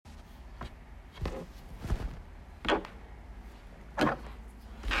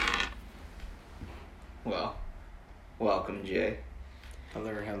Welcome, Jay.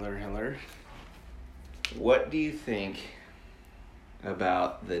 Hello. What do you think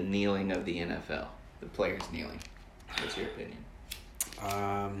about the kneeling of the NFL? The players kneeling. What's your opinion?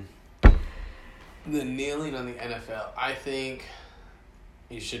 The kneeling on the NFL, I think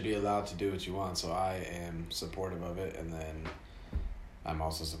you should be allowed to do what you want, so I am supportive of it, and then I'm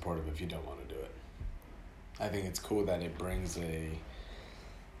also supportive if you don't want to do it. I think it's cool that it brings a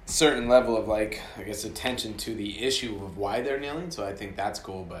certain level of, attention to the issue of why they're kneeling, so I think that's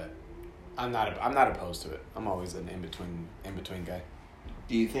cool, but I'm not opposed to it. I'm always an in-between guy.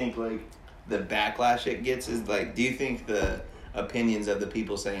 Do you think, the backlash it gets is, do you think the opinions of the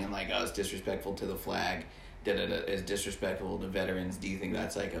people saying, it's disrespectful to the flag, is disrespectful to veterans, do you think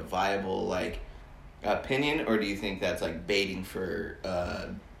that's, a viable, opinion, or do you think that's, baiting for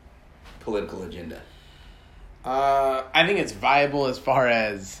political agenda? I think it's viable as far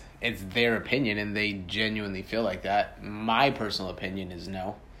as it's their opinion and they genuinely feel like that. My personal opinion is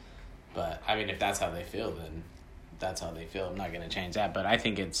no. But, if that's how they feel, then that's how they feel. I'm not going to change that. But I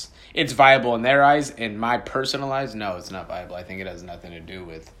think it's viable in their eyes. In my personal eyes, no, it's not viable. I think it has nothing to do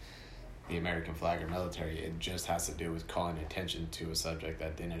with the American flag or military. It just has to do with calling attention to a subject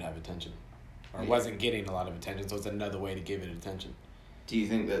that didn't have attention. Or wasn't getting a lot of attention, so it's another way to give it attention. Do you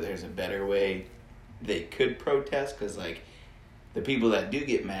think that there's a better way they could protest? Because, the people that do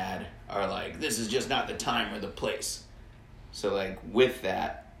get mad are this is just not the time or the place. So, with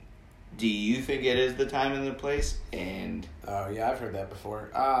that, do you think it is the time and the place? And yeah, I've heard that before.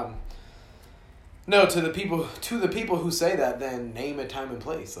 No, to the people who say that, then name a time and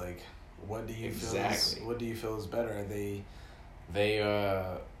place. What do you feel is better?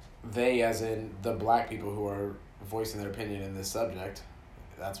 They as in the black people who are voicing their opinion in this subject,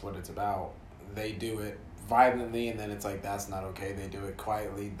 that's what it's about. They do it violently, and then it's that's not okay. They do it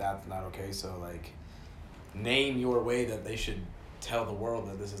quietly, that's not okay. So name your way that they should tell the world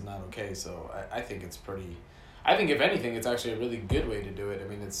that this is not okay. So I think it's pretty. I think if anything, it's actually a really good way to do it.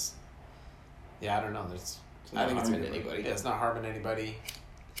 It's. Yeah, I don't know. I think it's harming anybody. Yeah, it's not harming anybody.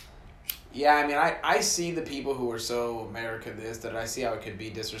 Yeah, I see the people who are so America this that I see how it could be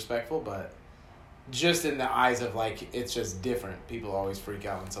disrespectful, but just in the eyes of it's just different. People always freak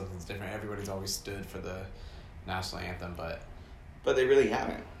out when something's different. Everybody's always stood for the national anthem, but they really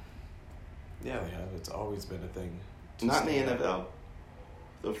haven't. Yeah, they have. It's always been a thing. Not in the NFL.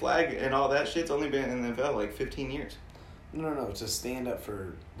 The flag and all that shit's only been in the NFL 15 years. No. To stand up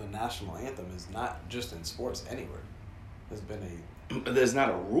for the national anthem is not just in sports anywhere. There's been But there's not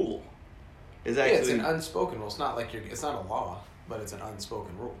a rule. It's an unspoken rule. It's not it's not a law, but it's an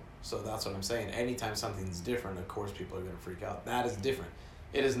unspoken rule. So that's what I'm saying. Anytime something's different, of course people are going to freak out. That is different.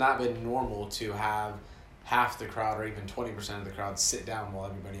 It has not been normal to have half the crowd or even 20% of the crowd sit down while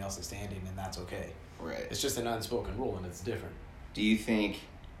everybody else is standing, and that's okay. Right. It's just an unspoken rule, and it's different.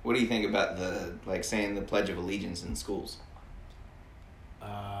 What do you think about the, saying the Pledge of Allegiance in schools?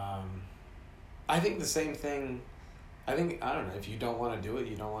 I think the same thing. I don't know, if you don't want to do it,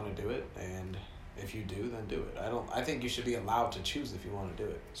 you don't want to do it, and if you do, then do it. I think you should be allowed to choose if you want to do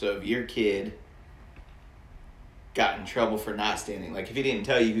it. So if your kid got in trouble for not standing, if he didn't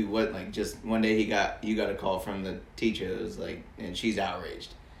tell you who what, just one day you got a call from the teacher that was and she's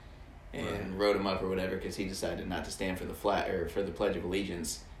outraged. And wrote him up or whatever because he decided not to stand for the flag or for the Pledge of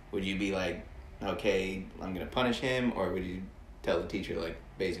Allegiance, would you be okay, I'm gonna punish him, or would you tell the teacher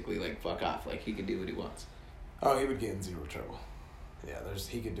basically fuck off, he can do what he wants? Oh, he would get in zero trouble. Yeah,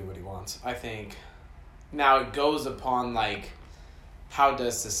 he could do what he wants. I think now it goes upon how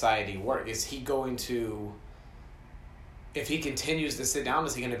does society work? Is he going to, if he continues to sit down,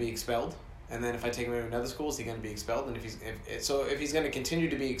 is he going to be expelled? And then if I take him to another school, is he going to be expelled? And if he's going to continue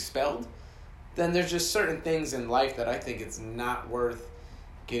to be expelled, then there's just certain things in life that I think it's not worth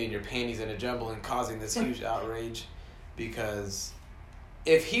getting your panties in a jumble and causing this huge outrage. Because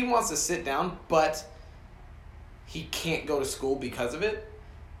if he wants to sit down, but he can't go to school because of it,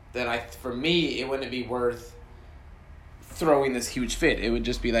 then for me, it wouldn't be worth throwing this huge fit. It would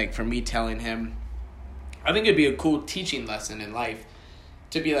just be for me telling him, I think it'd be a cool teaching lesson in life.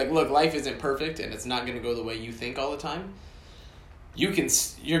 To be look, life isn't perfect and it's not going to go the way you think all the time. You're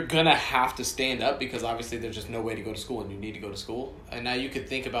going to have to stand up because obviously there's just no way to go to school and you need to go to school. And now you could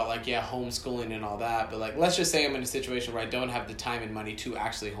think about homeschooling and all that. But let's just say I'm in a situation where I don't have the time and money to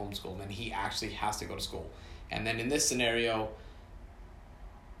actually homeschool and he actually has to go to school. And then in this scenario,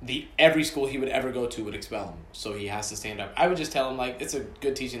 every school he would ever go to would expel him. So he has to stand up. I would just tell him it's a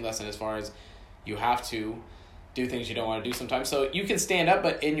good teaching lesson as far as you have to do things you don't want to do sometimes. So you can stand up,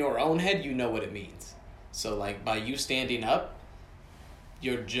 but in your own head, you know what it means. So by you standing up,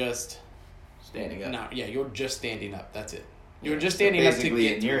 you're just standing up. No, yeah, you're just standing up. That's it. You're just standing up to basically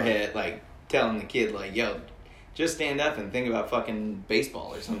get in your head, like telling the kid, like, yo, just stand up and think about fucking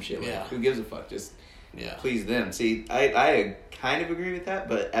baseball or some shit. Like, who gives a fuck? Just please them. See, I kind of agree with that,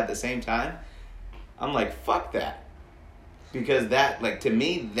 but at the same time, I'm like, fuck that. Because that, like, to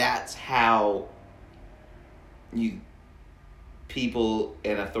me, that's how people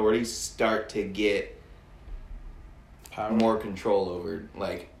and authorities start to get power, more control over,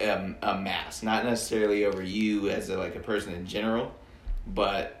 like, a mass. Not necessarily over you as a person in general,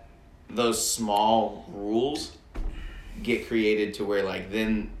 but those small rules get created to where, like,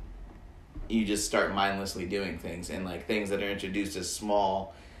 then you just start mindlessly doing things, and, like, things that are introduced as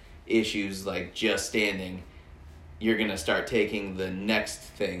small issues, like just standing, you're going to start taking the next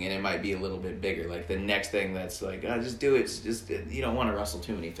thing, and it might be a little bit bigger. Like, the next thing that's like, oh, just do it. It's just, you don't want to rustle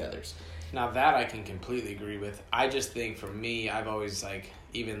too many feathers. Now, that I can completely agree with. I just think, for me, I've always, like,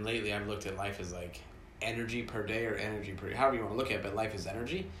 even lately, I've looked at life as, like, energy per day or energy per... however you want to look at it, but life is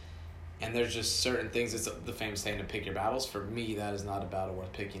energy. And there's just certain things, it's the famous saying to pick your battles. For me, that is not a battle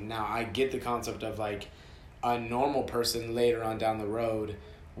worth picking. Now, I get the concept of, like, a normal person later on down the road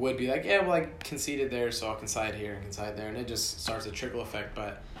would be like, yeah, well, I conceded there, so I'll concede here and concede there. And it just starts a trickle effect.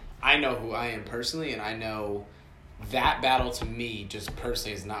 But I know who I am personally, and I know that battle to me just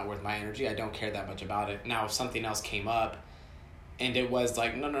personally is not worth my energy. I don't care that much about it. Now, if something else came up and it was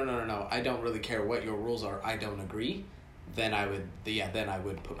like, no, I don't really care what your rules are, I don't agree, then I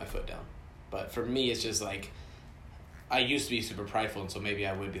would put my foot down. But for me, it's just like, I used to be super prideful, and so maybe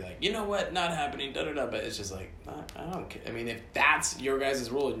I would be like, you know what, not happening, da-da-da, but it's just like, I don't care. I mean, if that's your guys'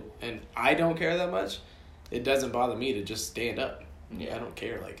 rule and I don't care that much, it doesn't bother me to just stand up. Yeah, I don't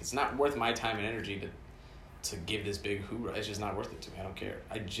care. Like, it's not worth my time and energy to give this big hoorah. It's just not worth it to me. I don't care.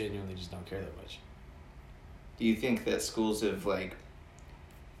 I genuinely just don't care that much. Do you think that schools have, like...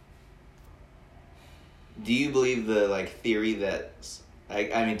 Do you believe the, like, theory that...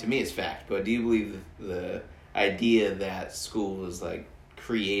 I mean, to me it's fact, but do you believe the idea that school was, like,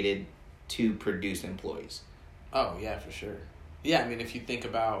 created to produce employees? Oh, yeah, for sure. Yeah, I mean, if you think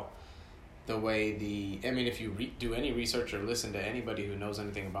about the way if you do any research or listen to anybody who knows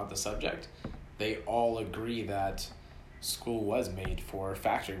anything about the subject, they all agree that school was made for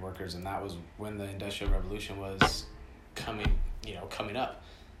factory workers, and that was when the Industrial Revolution was coming up.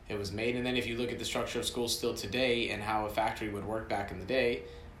 It was made, and then if you look at the structure of schools still today and how a factory would work back in the day,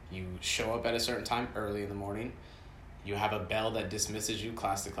 you show up at a certain time early in the morning, you have a bell that dismisses you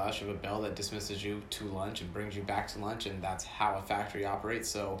class to class, you have a bell that dismisses you to lunch and brings you back to lunch, and that's how a factory operates.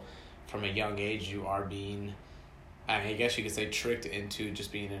 So from a young age, you are being, I guess you could say, tricked into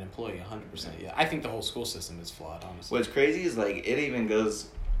just being an employee 100%. Yeah, I think the whole school system is flawed, honestly. What's crazy is, like, it even goes,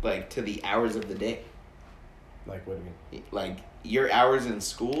 like, to the hours of the day. Like, what do you mean? Like, your hours in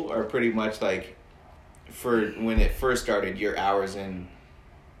school are pretty much, like, for when it first started, your hours in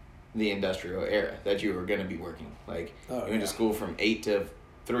the industrial era that you were going to be working. Like, you went to school from 8 to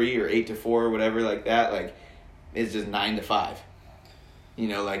 3 or 8 to 4 or whatever like that. Like, it's just 9 to 5. You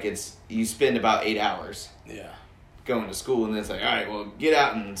know, like, you spend about 8 hours. Yeah. Going to school, and then it's like, all right, well, get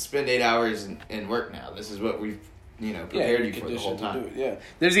out and spend 8 hours and work now. This is what we've, prepared you for the whole time. Yeah.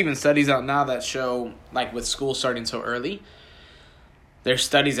 There's even studies out now that show, like, with school starting so early, there's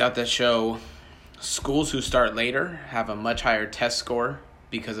studies out that show schools who start later have a much higher test score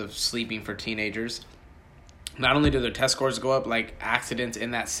because of sleeping for teenagers. Not only do their test scores go up, like, accidents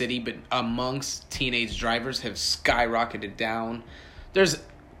in that city, but amongst teenage drivers have skyrocketed down. There's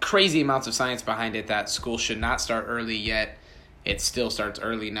crazy amounts of science behind it that school should not start early, yet it still starts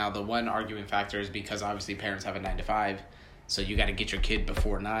early. Now, the one arguing factor is because obviously parents have a 9 to 5, so you got to get your kid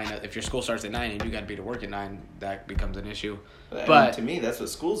before 9. If your school starts at 9 and you got to be to work at 9, that becomes an issue. But to me, that's what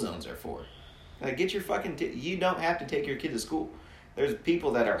school zones are for. Like, get your fucking... you don't have to take your kid to school. There's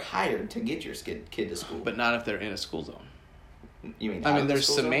people that are hired to get your kid to school. But not if they're in a school zone. You mean... there's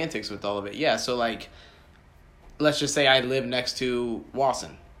semantics with all of it. Yeah, so, like, let's just say I live next to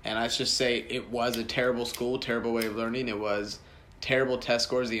Wasson. And let's just say it was a terrible school, terrible way of learning. It was terrible test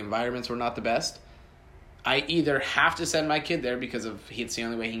scores. The environments were not the best. I either have to send my kid there because it's the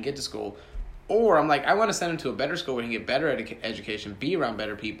only way he can get to school, or I'm like, I want to send him to a better school where he can get better education, be around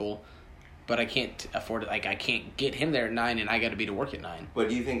better people, but I can't afford it. Like, I can't get him there at 9, and I got to be to work at 9. But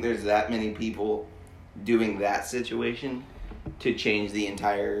do you think there's that many people doing that situation to change the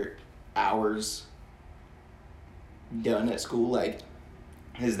entire hours done at school? Like,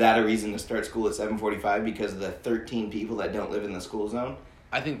 is that a reason to start school at 7:45 because of the 13 people that don't live in the school zone?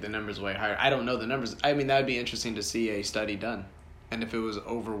 I think the number's way higher. I don't know the numbers. I mean, that would be interesting to see a study done. And if it was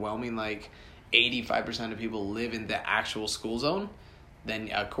overwhelming, like 85% of people live in the actual school zone, then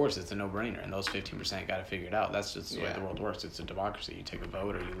of course it's a no-brainer, and those 15% got to figure it out. That's just the way the world works. It's a democracy. You take a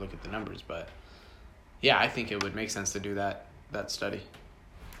vote or you look at the numbers, but yeah, I think it would make sense to do that study.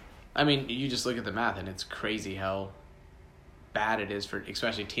 I mean, you just look at the math, and it's crazy how bad it is for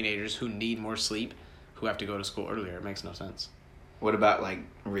especially teenagers who need more sleep, who have to go to school earlier. It makes no sense. What about, like,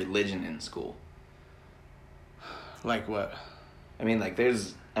 religion in school? Like what? I mean, like,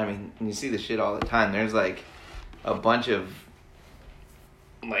 you see the shit all the time. There's, like, a bunch of,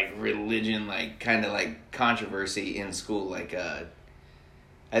 like, religion, like, kind of, like, controversy in school. Like, I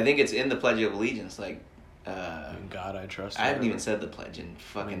think it's in the Pledge of Allegiance, like, in God I trust. I haven't even said the pledge in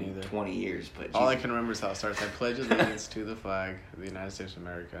fucking 20 years. But all I can remember is how it starts. I pledge allegiance to the flag of the United States of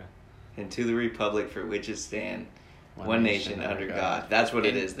America. And to the republic for which it stands, one nation under God. That's what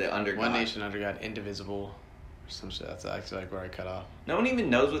it is, the under God. One nation under God, indivisible. Or some shit. That's actually like where I cut off. No one even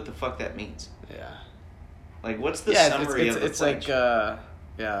knows what the fuck that means. Yeah. Like, what's the summary of the it's pledge? Like,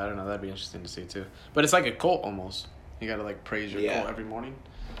 yeah, I don't know. That'd be interesting to see, too. But it's like a cult, almost. You gotta, like, praise your cult every morning.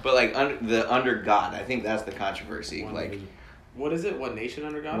 But, like, under God, I think that's the controversy. What is it? One nation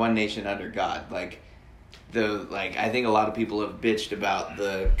under God? One nation under God. I think a lot of people have bitched about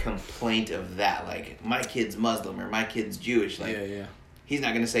the complaint of that. Like, my kid's Muslim or my kid's Jewish. Like, he's not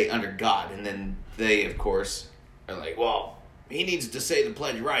going to say under God. And then they, of course, are like, well, he needs to say the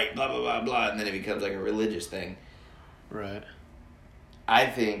pledge right, blah, blah, blah, blah. And then it becomes like a religious thing. Right.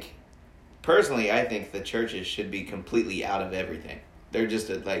 Personally, I think the churches should be completely out of everything. They're just,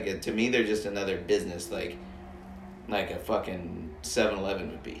 to me, they're just another business, like a fucking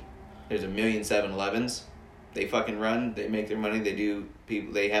 7-Eleven would be. There's 1 million 7-Elevens. They fucking run. They make their money.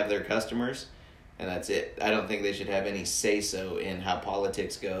 They have their customers, and that's it. I don't think they should have any say-so in how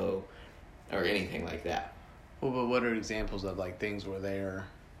politics go or anything like that. Well, but what are examples of, like, things where they're...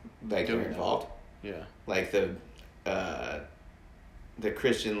 Like, they're involved? Yeah. Like, the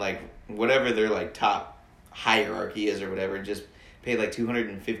Christian, like, whatever their, like, top hierarchy is or whatever, just paid like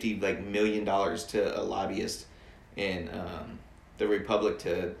 $250 million to a lobbyist in the Republic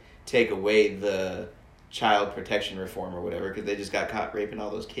to take away the child protection reform or whatever because they just got caught raping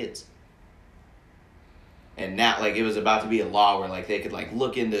all those kids. And now, like, it was about to be a law where, like, they could, like,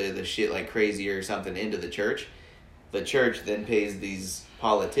 look into the shit like crazy or something into the church. The church then pays these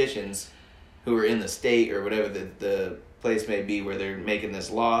politicians who are in the state or whatever the place may be where they're making this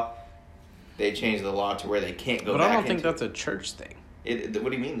law. They changed the law to where they can't go back. But I don't think that's a church thing. What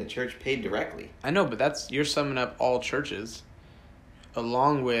do you mean? The church paid directly. I know, but you're summing up all churches,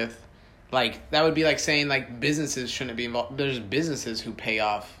 along with, like, that would be like saying, like, businesses shouldn't be involved. There's businesses who pay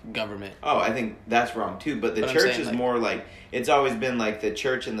off government. Oh, I think that's wrong too. But the church is more like, it's always been like the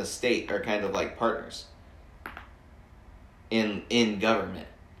church and the state are kind of like partners in government.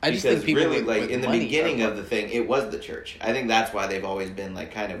 I just think people really, with in the beginning of the thing, it was the church. I think that's why they've always been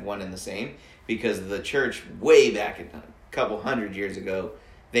like kind of one and the same, because the church way back a couple hundred years ago,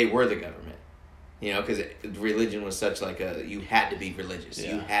 they were the government. You know, because religion was such like you had to be religious.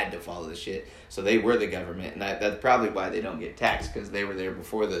 Yeah. You had to follow the shit. So they were the government, and that's probably why they don't get taxed, because they were there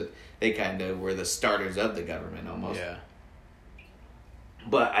before they kind of were the starters of the government almost. Yeah.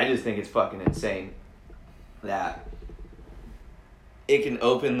 But I just think it's fucking insane that it can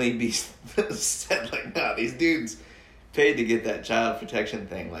openly be said like, nah, these dudes paid to get that child protection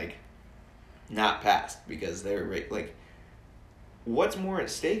thing, like, not passed because they're, like, what's more at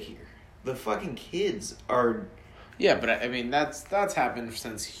stake here? The fucking kids are... Yeah, but, I mean, that's happened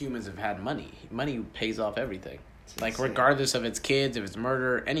since humans have had money. Money pays off everything. Like, regardless of its kids, if it's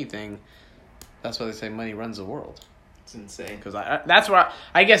murder, anything, that's why they say money runs the world. It's insane. Because that's where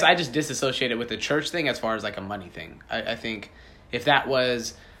I guess I just disassociate it with the church thing as far as, like, a money thing. I think... If that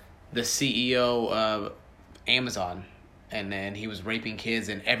was the CEO of Amazon and then he was raping kids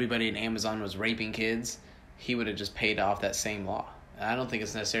and everybody in Amazon was raping kids, he would have just paid off that same law. And I don't think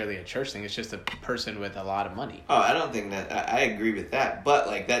it's necessarily a church thing. It's just a person with a lot of money. Oh, I don't think that... I agree with that. But,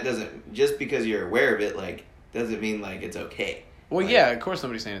 like, that doesn't... Just because you're aware of it, like, doesn't mean, like, it's okay. Well, like, yeah, of course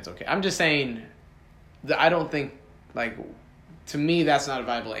nobody's saying it's okay. I'm just saying that I don't think, like... To me, that's not a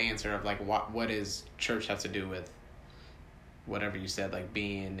viable answer of, like, what does church have to do with... whatever you said, like,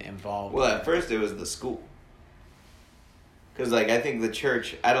 being involved. Well, at first it was the school. Because, like, I think the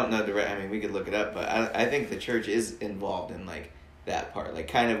church, I don't know, I mean, we could look it up, but I think the church is involved in, like, that part. Like,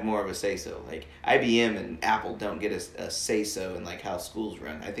 kind of more of a say-so. Like, IBM and Apple don't get a say-so in, like, how schools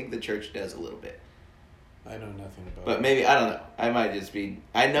run. I think the church does a little bit. I know nothing about it. But maybe, I don't know. I might just be...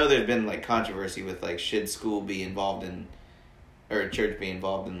 I know there's been, like, controversy with, like, should school be involved in... Or church be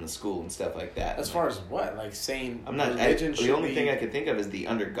involved in the school and stuff like that. As far as what? Like saying I'm not... the only thing I could think of is the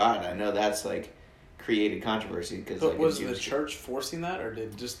under God. I know that's, like, created controversy because But was the church forcing that, or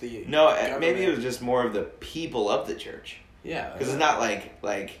did just the maybe it was just more of the people of the church. Yeah, because it's not like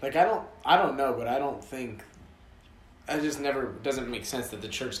I don't know, but I don't think. I just never doesn't make sense that the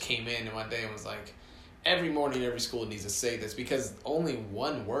church came in one day and was like, every morning every school needs to say this, because only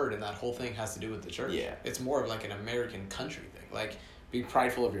one word in that whole thing has to do with the church. Yeah, it's more of like an American country thing, like be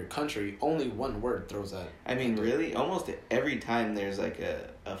prideful of your country. Only one word throws that. I mean, really, almost every time there's like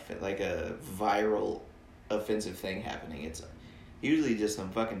a viral offensive thing happening, it's usually just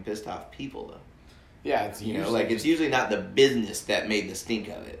some fucking pissed off people though. Yeah, it's it's usually not the business that made the stink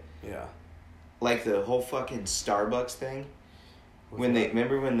of it. Yeah. Like the whole fucking Starbucks thing.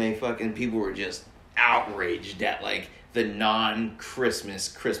 Remember when they fucking people were just outraged at like the non-Christmas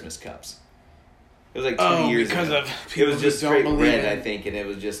cups. It was like 2 years because ago. Of people it was just straight red, it. I think, and it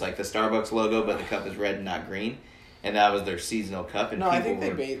was just like the Starbucks logo, but the cup is red and not green, and that was their seasonal cup. And I think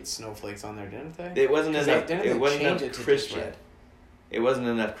they made snowflakes on there, didn't they? It wasn't enough. It wasn't enough Christian. Red. It wasn't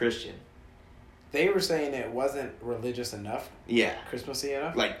enough Christian. They were saying it wasn't religious enough. Yeah. Christmassy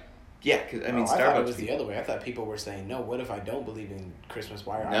enough. Yeah, because I mean, Starbucks. I thought it was the other way. I thought people were saying, "No, what if I don't believe in Christmas?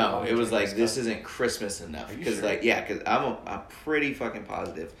 Why are I?" No, it was like this isn't Christmas enough. Because sure? because I'm pretty fucking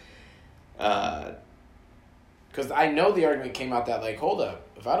positive. Because I know the argument came out that like, hold up,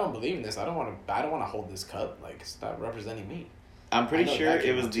 if I don't believe in this, I don't want to hold this cup. Like, it's not representing me. I'm pretty sure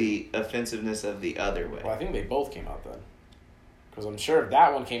it was the offensiveness of the other way. Well, I think they both came out then. Because I'm sure if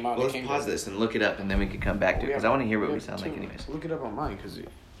that one came out... Well, let's pause this and look it up, and then we can come back to it, because I want to hear what we sound like anyways. Look it up on mine, because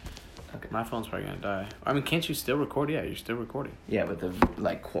my phone's probably going to die. I mean, can't you still record? Yeah, you're still recording. Yeah, but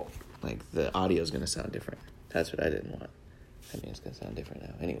the audio's going to sound different. That's what I didn't want. I mean, it's going to sound different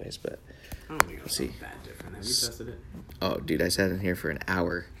now anyways, but I don't think it'll sound that different. Have you tested it? Oh, dude, I sat in here for an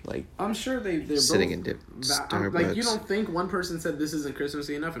hour, I'm sure they're sitting both... in Starbucks. you don't think one person said this isn't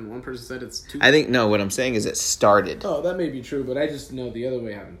Christmassy enough and one person said it's too... I think, no, what I'm saying is it started. Oh, that may be true, but I just know the other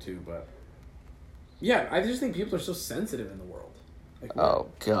way happened too, but... Yeah, I just think people are so sensitive in the world. Oh,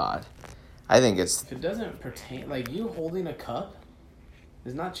 God. I think it's... If it doesn't pertain... Like, you holding a cup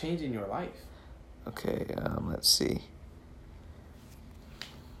is not changing your life. Okay, let's see.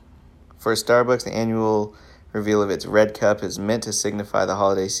 For Starbucks, the annual reveal of its red cup is meant to signify the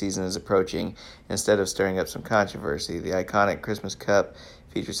holiday season is approaching instead of stirring up some controversy. The iconic Christmas cup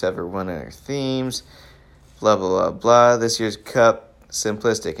features several winter themes, blah, blah, blah, blah. This year's cup,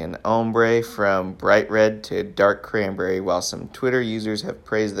 simplistic and ombre from bright red to dark cranberry, while some Twitter users have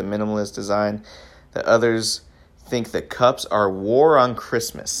praised the minimalist design, the others think the cups are war on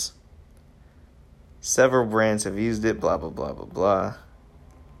Christmas. Several brands have used it, blah, blah, blah, blah, blah.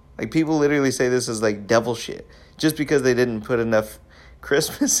 Like, people literally say this is, like, devil shit. Just because they didn't put enough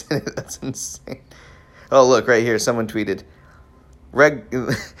Christmas in it. That's insane. Oh, look, right here. Someone tweeted,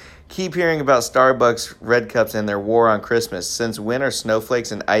 keep hearing about Starbucks red cups and their war on Christmas. Since when are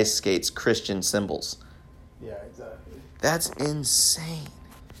snowflakes and ice skates Christian symbols? Yeah, exactly. That's insane.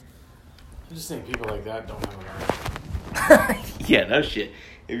 I just think people like that don't have a life. Yeah, no shit.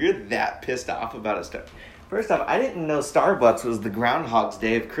 If you're that pissed off about a Starbucks... First off, I didn't know Starbucks was the Groundhog's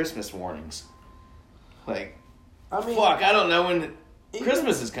Day of Christmas warnings. Like, I mean, fuck, I don't know when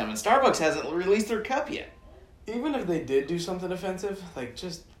Christmas is coming. Starbucks hasn't released their cup yet. Even if they did do something offensive, like,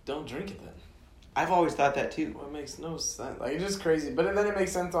 just don't drink it then. I've always thought that too. Well, it makes no sense. Like, it's just crazy. But then it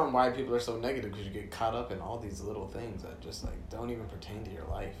makes sense on why people are so negative, because you get caught up in all these little things that just, like, don't even pertain to your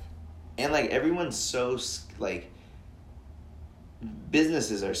life. And, like, everyone's so, like,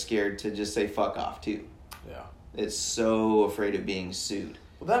 businesses are scared to just say fuck off too. Yeah. It's so afraid of being sued.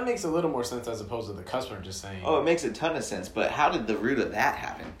 Well, that makes a little more sense as opposed to the customer just saying... Oh, it makes a ton of sense, but how did the root of that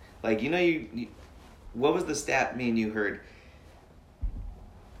happen? Like, you what was the stat me and you heard?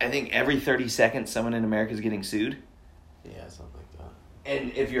 I think every 30 seconds someone in America is getting sued? Yeah, something like that.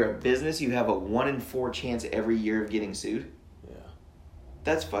 And if you're a business, you have a 1 in 4 chance every year of getting sued? Yeah.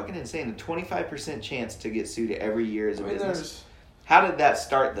 That's fucking insane. A 25% chance to get sued every year as a business. How did that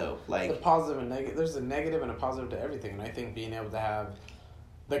start, though? Like, the positive and negative. There's a negative and a positive to everything, and I think being able to have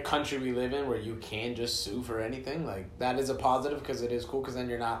the country we live in where you can just sue for anything, like, that is a positive, because it is cool, because then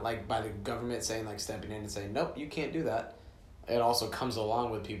you're not, like, by the government saying, like, stepping in and saying, nope, you can't do that. It also comes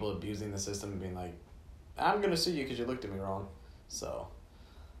along with people abusing the system and being like, I'm going to sue you because you looked at me wrong. So,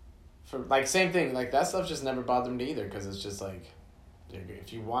 for like, same thing, like, that stuff just never bothered me either, because it's just like,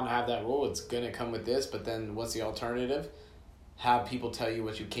 if you want to have that rule, it's going to come with this, but then what's the alternative? Have people tell you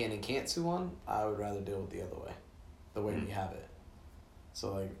what you can and can't sue on. I would rather deal with the other way, the way we have it.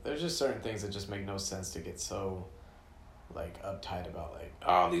 So, like, there's just certain things that just make no sense to get so, like, uptight about, like,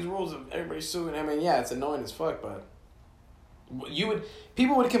 oh, these rules of everybody suing. I mean, yeah, it's annoying as fuck, but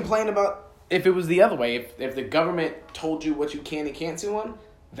people would complain about if it was the other way, if the government told you what you can and can't sue on,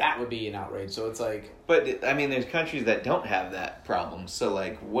 that would be an outrage. So it's like... But, I mean, there's countries that don't have that problem. So,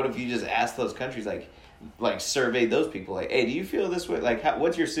 like, what if you just ask those countries, like surveyed those people, like, hey, do you feel this way? Like,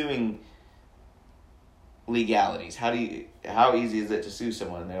 what's your suing legalities? How easy is it to sue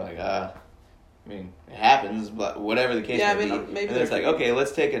someone? And they're like, I mean, it happens, but whatever the case may be. Maybe and it's like, okay,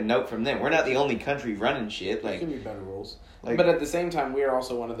 let's take a note from them. We're not the only country running shit. Like, there can be better rules. Like, but at the same time, we are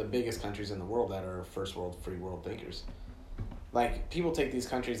also one of the biggest countries in the world that are first world, free world thinkers. Like, people take these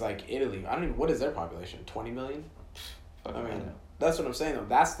countries like Italy. I don't even... What is their population? 20 million? I mean, that's what I'm saying, though.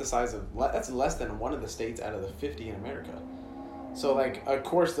 That's the size of... That's less than one of the states out of the 50 in America. So, like, of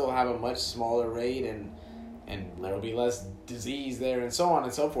course, they'll have a much smaller rate, and there'll be less disease there, and so on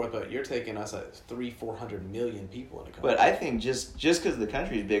and so forth. But you're taking us at 400 million people in a country. But I think just because the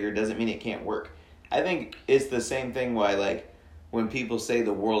country's bigger doesn't mean it can't work. I think it's the same thing why, like, when people say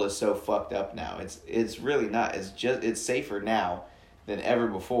the world is so fucked up now, it's really not. It's safer now than ever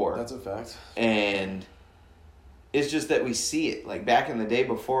before. That's a fact. And it's just that we see it. Like, back in the day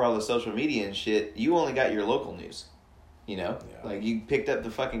before all the social media and shit, you only got your local news. You know? Yeah. Like, you picked up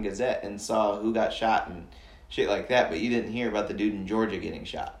the fucking Gazette and saw who got shot and shit like that, but you didn't hear about the dude in Georgia getting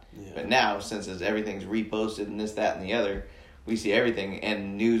shot. Yeah. But now, since everything's reposted and this, that, and the other, we see everything,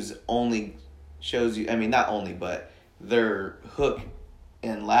 and news only shows you... I mean, not only, but their hook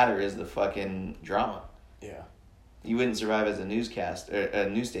and ladder is the fucking drama. Yeah. You wouldn't survive as a newscast or a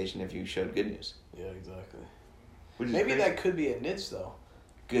news station if you showed good news. Yeah, exactly. Maybe that could be a niche, though.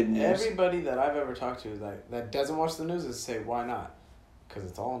 Good news. Everybody that I've ever talked to that doesn't watch the news is say, why not? Because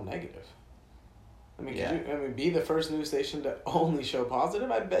it's all negative. I mean, be the first news station to only show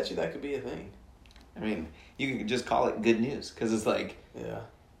positive? I bet you that could be a thing. I mean, you could just call it good news, because it's like,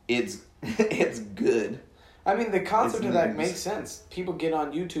 it's good. I mean, the concept of that makes sense. People get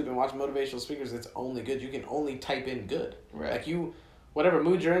on YouTube and watch motivational speakers, it's only good. You can only type in good. Right. Like, whatever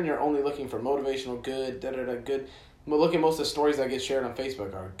mood you're in, you're only looking for motivational, good, good. But look at most of the stories that get shared on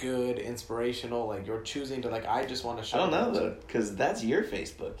Facebook are good, inspirational. Like, you're choosing to, like, I just want to show. I don't know, though, because that's your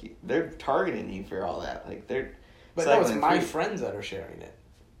Facebook. They're targeting you for all that. Like, they're... But no, it's my friends that are sharing it.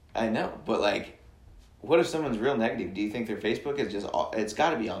 I know, but, like, what if someone's real negative? Do you think their Facebook is just all... It's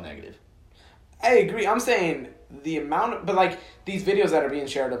got to be all negative. I agree. I'm saying the amount of... But, like, these videos that are being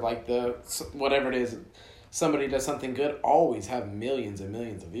shared of, like, the... Whatever it is... Somebody does something good, always have millions and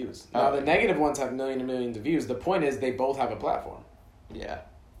millions of views. Now, the negative ones have millions and millions of views. The point is they both have a platform. Yeah.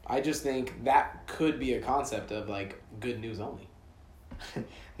 I just think that could be a concept of, like, good news only.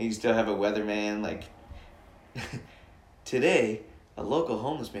 You still have a weatherman, like... Today, a local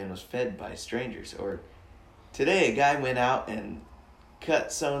homeless man was fed by strangers. Or, today, a guy went out and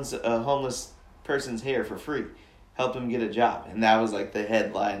cut a homeless person's hair for free. Help him get a job. And that was like the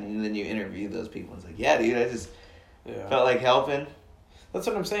headline, and then you interview those people. It's like, yeah, dude, I just felt like helping. That's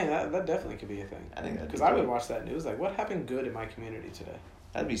what I'm saying. That definitely could be a thing. I think that because I would watch that news. Like, what happened good in my community today?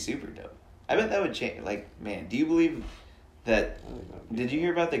 That'd be super dope. I bet that would change. Like, man, do you believe that? Did you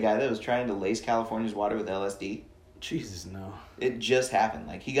hear about the guy that was trying to lace California's water with LSD? Jesus, no. It just happened.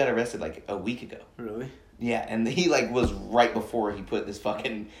 Like, he got arrested like a week ago. Really? Yeah, and he like was right before he put this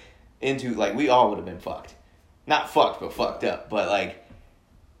fucking into, like, we all would have been fucked. Not fucked, but fucked up. But, like,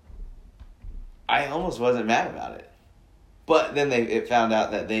 I almost wasn't mad about it. But then it found out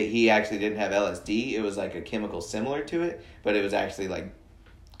that he actually didn't have LSD. It was, like, a chemical similar to it. But it was actually, like,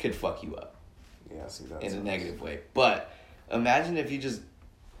 could fuck you up. Yeah, see, that's... In a negative way. But imagine if you just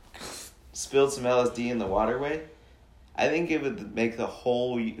spilled some LSD in the waterway. I think it would make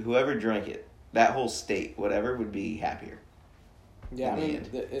whoever drank it, that whole state, whatever, would be happier. Yeah, I mean,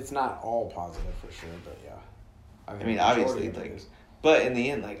 it's not all positive for sure, but yeah. I mean, obviously, like, but in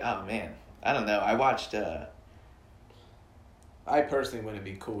the end, like, oh man, I don't know. I watched. I personally wouldn't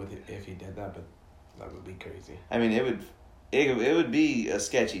be cool with it if he did that, but that would be crazy. I mean, it would be a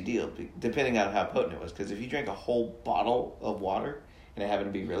sketchy deal depending on how potent it was. Because if you drank a whole bottle of water and it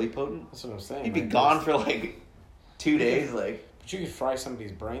happened to be really potent, that's what I'm saying. You'd be gone for like 2 days. Like, but you could fry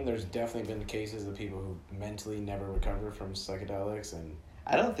somebody's brain. There's definitely been cases of people who mentally never recover from psychedelics, and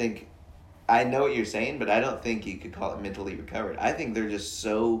I don't think. I know what you're saying, but I don't think you could call it mentally recovered. I think they're just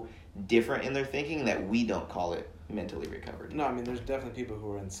so different in their thinking that we don't call it mentally recovered. No, I mean, there's definitely people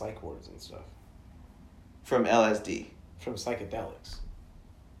who are in psych wards and stuff. From LSD? From psychedelics.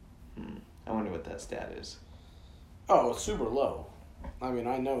 I wonder what that stat is. Oh, it's super low. I mean,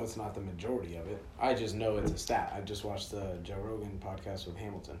 I know it's not the majority of it. I just know it's a stat. I just watched the Joe Rogan podcast with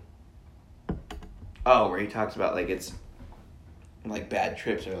Hamilton. Oh, where he talks about, like, it's... Like, bad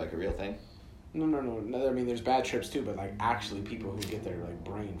trips are, like, a real thing? No. I mean, there's bad trips too, but like actually people who get their like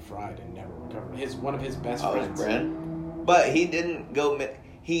brain fried and never recover. One of his best friends. His brain? But he didn't go.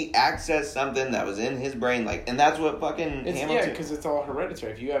 He accessed something that was in his brain, like, and that's what fucking Hamilton. Yeah, because it's all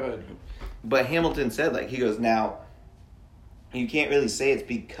hereditary. If you have a. But Hamilton said, like, he goes, now, you can't really say it's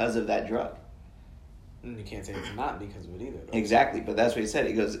because of that drug. And you can't say it's not because of it either. Though. Exactly, but that's what he said.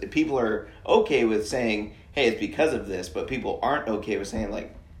 He goes, people are okay with saying, hey, it's because of this, but people aren't okay with saying,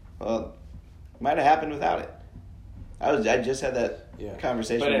 like, well, it might have happened without it. I just had that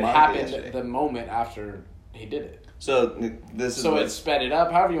conversation with Monica yesterday. But it happened the moment after he did it. So this is it sped it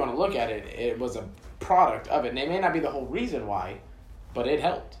up. However you want to look at it, it was a product of it. And it may not be the whole reason why, but it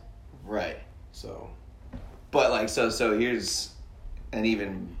helped. Right. So. But, like, so here's an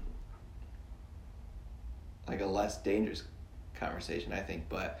even, like, a less dangerous conversation, I think.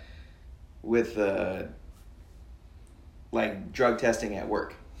 But with, like, drug testing at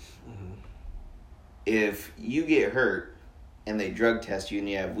work. Mm-hmm. If you get hurt and they drug test you and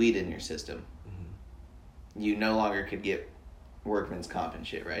you have weed in your system, you no longer could get workman's comp and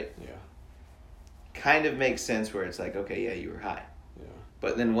shit, right? Yeah. Kind of makes sense where it's like, okay, yeah, you were high. Yeah.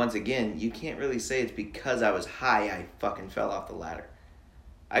 But then once again, you can't really say it's because I was high I fucking fell off the ladder.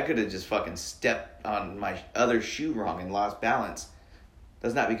 I could have just fucking stepped on my other shoe wrong and lost balance.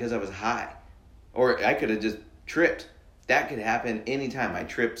 That's not because I was high. Or I could have just tripped. That could happen anytime. I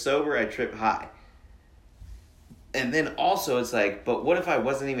trip sober, I trip high. And then also it's like, but what if I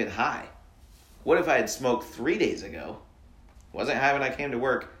wasn't even high? What if I had smoked 3 days ago, wasn't high when I came to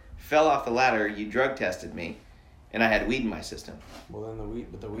work, fell off the ladder, you drug tested me, and I had weed in my system? Well, then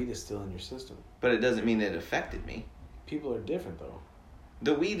the weed is still in your system. But it doesn't mean it affected me. People are different, though.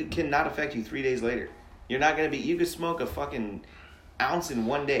 The weed cannot affect you 3 days later. You're not going to be, you could smoke a fucking ounce in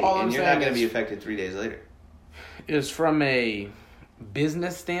 1 day, and you're not going to be affected 3 days later. Is from a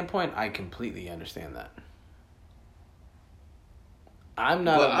business standpoint, I completely understand that. I'm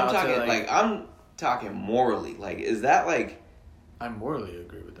not. But I'm talking I'm talking morally. Like, is that like? I morally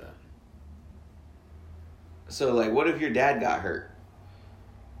agree with that. So, like, what if your dad got hurt,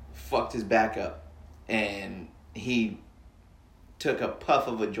 fucked his back up, and he took a puff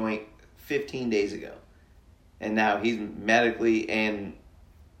of a joint 15 days ago, and now he's medically and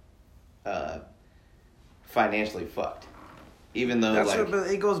financially fucked, even though but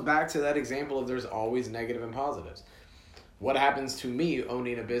it goes back to that example of there's always negative and positives. What happens to me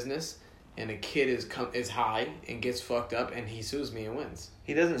owning a business and a kid is high and gets fucked up and he sues me and wins?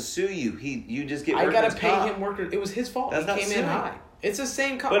 He doesn't sue you. You just get. I gotta pay him worker. It was his fault. That's he not came suing. in high. It's the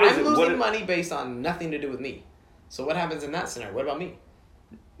same. I'm losing money based on nothing to do with me. So what happens in that scenario? What about me?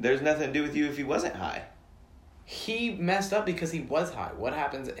 There's nothing to do with you if he wasn't high. He messed up because he was high. What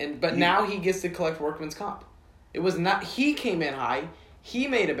happens? But now he gets to collect workman's comp. It was not. He came in high. He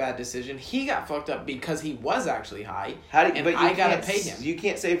made a bad decision. He got fucked up because he was actually high. I gotta pay him. You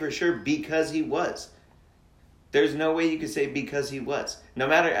can't say for sure because he was. There's no way you could say because he was.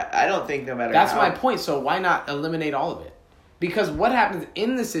 I don't think no matter. That's my point. So why not eliminate all of it? Because what happens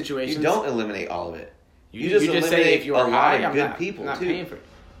in the situation? You don't eliminate all of it. You just say if you are high, I'm not paying for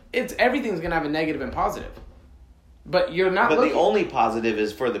it. Everything's gonna have a negative and positive. But you're not. But the only positive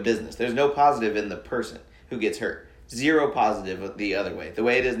is for the business. There's no positive in the person who gets hurt. Zero positive the other way. The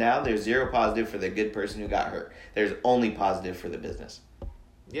way it is now, there's zero positive for the good person who got hurt. There's only positive for the business.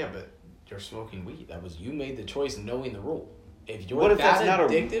 Yeah, but you're smoking weed. You made the choice knowing the rule. If you're what if that that's not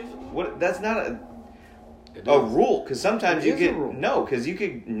addictive, that's not a rule? Because sometimes you could because you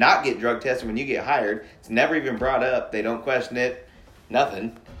could not get drug tested when you get hired. It's never even brought up. They don't question it.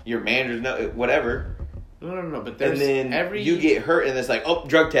 Nothing. Your managers whatever. No. But there's and then you get hurt and it's like, oh,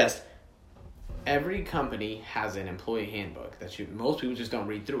 drug test. Every company has an employee handbook that most people just don't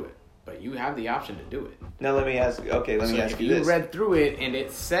read through it, but you have the option to do it. Now let me ask. Okay, let me ask you this. If you read through it and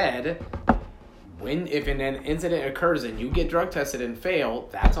it said, if an incident occurs and you get drug tested and fail,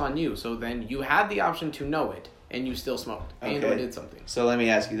 that's on you. So then you had the option to know it and you still smoked and or did something. So let me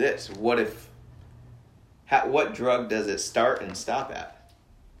ask you this: what drug does it start and stop at?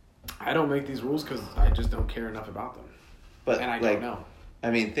 I don't make these rules because I just don't care enough about them, and I don't know. I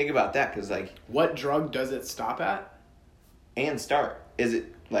mean, think about that, because, like... What drug does it stop at? And start. Is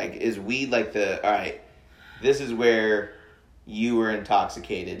weed like all right, this is where you were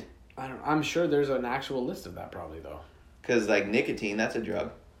intoxicated. I'm sure there's an actual list of that probably, though. Because, like, nicotine, that's a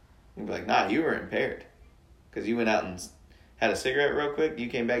drug. You'd be like, nah, you were impaired. Because you went out and had a cigarette real quick, you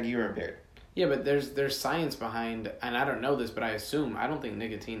came back, you were impaired. Yeah, but there's science behind, and I don't know this, but I don't think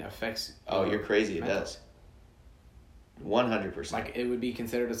nicotine affects... Oh, you're crazy, it does. 100%. Like, it would be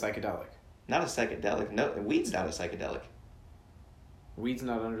considered a psychedelic. Not a psychedelic. No, weed's not a psychedelic. Weed's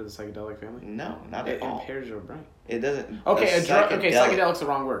not under the psychedelic family? No, not at all. It impairs your brain. It doesn't. Okay, a drug. Okay, psychedelic's the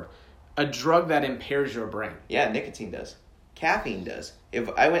wrong word. A drug that impairs your brain. Yeah, nicotine does. Caffeine does. If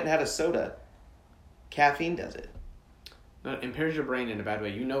I went and had a soda, caffeine does it. No, it impairs your brain in a bad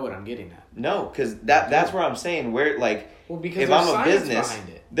way. You know what I'm getting at. No, because that's where I'm saying where like. Well, because if I'm a business, behind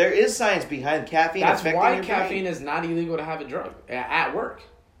it. There is science behind caffeine. That's why caffeine is not illegal to have a drug at work,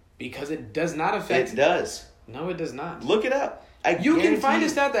 because it does not affect. It does. No, it does not. Look it up. You can find a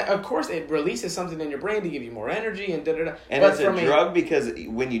stat that, of course, it releases something in your brain to give you more energy and da-da-da. And it's a drug because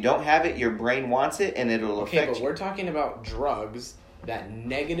when you don't have it, your brain wants it and it'll affect you. Okay, but we're talking about drugs that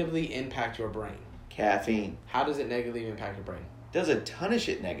negatively impact your brain. Caffeine. How does it negatively impact your brain? Does a ton of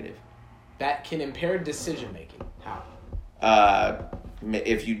shit negative. That can impair decision making. How?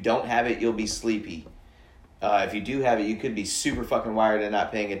 If you don't have it, you'll be sleepy. If you do have it, you could be super fucking wired and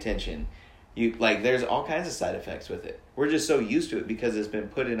not paying attention. There's all kinds of side effects with it. We're just so used to it because it's been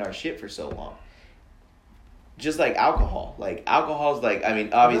put in our shit for so long. Just like alcohol. Like, alcohol's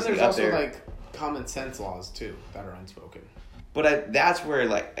obviously there's up also, there. common sense laws, too, that are unspoken. But that's where,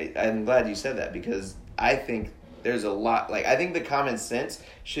 I'm glad you said that because I think there's a lot, I think the common sense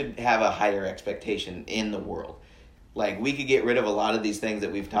should have a higher expectation in the world. We could get rid of a lot of these things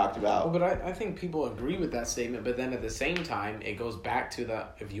that we've talked about. Well, but I think people agree with that statement, but then at the same time, it goes back to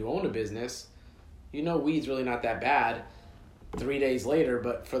if you own a business, weed's really not that bad 3 days later,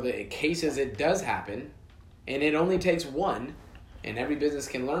 but for the cases it does happen, and it only takes one, and every business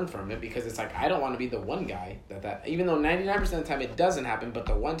can learn from it because it's I don't want to be the one guy that even though 99% of the time it doesn't happen, but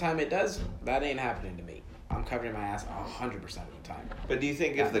the one time it does, that ain't happening to me. I'm covering my ass 100% of the time. But do you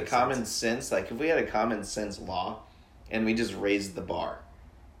think if the common sense, if we had a common sense law, and we just raised the bar.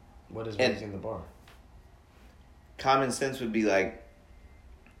 What is raising the bar? Common sense would be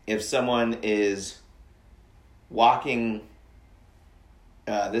if someone is walking,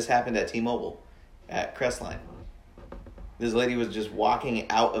 this happened at T-Mobile, at Crestline. This lady was just walking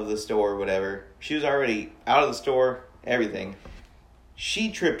out of the store or whatever. She was already out of the store, everything.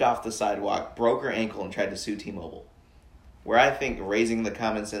 She tripped off the sidewalk, broke her ankle, and tried to sue T-Mobile. Where I think raising the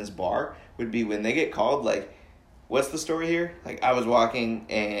common sense bar would be when they get called, what's the story here? I was walking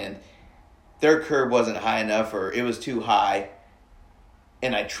and their curb wasn't high enough or it was too high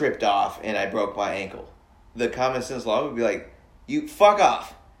and I tripped off and I broke my ankle. The common sense law would be you fuck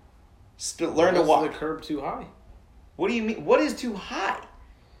off. Learn to walk. Was the curb too high? What do you mean? What is too high?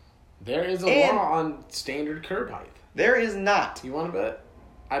 There is a law on standard curb height. There is not. You want to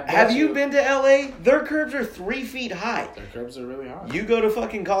bet? Have you been to LA? Their curbs are 3 feet high. Their curbs are really high. You go to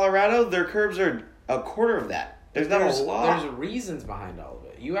fucking Colorado, their curbs are a quarter of that. There's not a law. There's reasons behind all of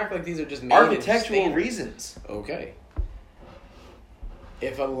it. You act like these are just made architectural reasons. Okay.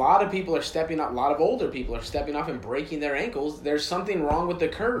 If a lot of people are stepping off, a lot of older people are stepping off and breaking their ankles, there's something wrong with the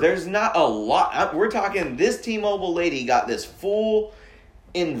curb. There's not a lot. We're talking this T-Mobile lady got this full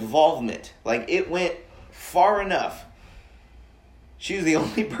involvement. It went far enough. She's the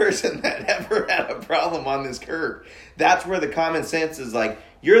only person that ever had a problem on this curb. That's where the common sense is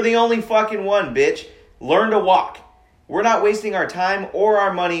you're the only fucking one, bitch. Learn to walk. We're not wasting our time or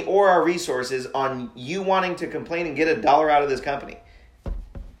our money or our resources on you wanting to complain and get $1 out of this company.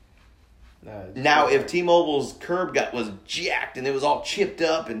 Now, if T-Mobile's curb was jacked and it was all chipped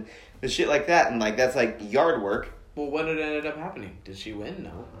up and the shit like that, and that's yard work. Well, what had ended up happening? Did she win?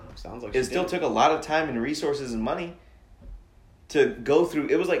 No. Sounds like it still took a lot of time and resources and money to go through.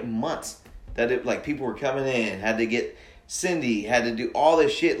 It was months that it people were coming in, had to get Cindy, had to do all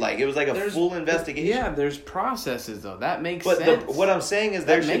this shit. It was a full investigation. Yeah, there's processes though. That makes sense. But what I'm saying is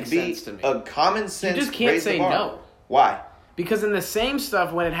there should be a common sense. You just can't say no. Why? Because in the same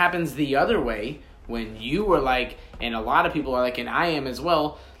stuff, when it happens the other way, when you were and a lot of people are and I am as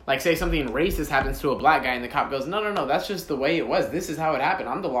well, say something racist happens to a black guy and the cop goes, no, that's just the way it was. This is how it happened.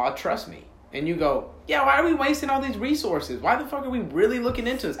 I'm the law. Trust me. And you go, yeah, why are we wasting all these resources? Why the fuck are we really looking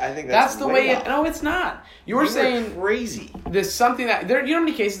into this? I think that's the way it... No, it's not. You're saying... crazy. There's something that... You know how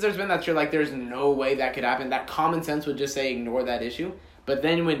many cases there's been that you're there's no way that could happen? That common sense would just say ignore that issue. But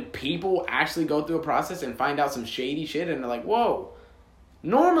then when people actually go through a process and find out some shady shit and they're whoa.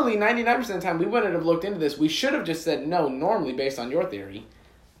 Normally, 99% of the time, we wouldn't have looked into this. We should have just said no normally based on your theory.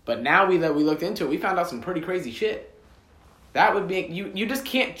 But now we looked into it, we found out some pretty crazy shit. That would be... You just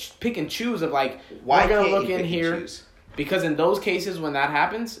can't pick and choose of why we're going to look in here. Because in those cases when that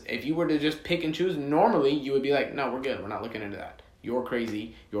happens, if you were to just pick and choose, normally you would be no, we're good. We're not looking into that. You're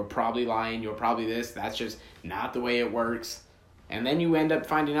crazy. You're probably lying. You're probably this. That's just not the way it works. And then you end up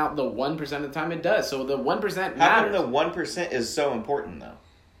finding out the 1% of the time it does. So the 1% matters. How come the 1% is so important, though?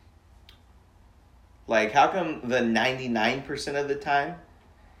 Like, how come the 99% of the time?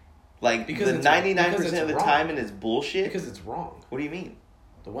 Like, because the 99% of the time and it's bullshit? Because it's wrong. What do you mean?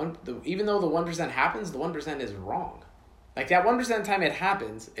 Even though the 1% happens, the 1% is wrong. Like, that 1% of the time it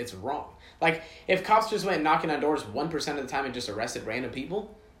happens, it's wrong. Like, if cops just went knocking on doors 1% of the time and just arrested random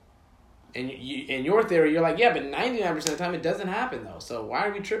people, and in your theory, you're like, yeah, but 99% of the time it doesn't happen, though. So why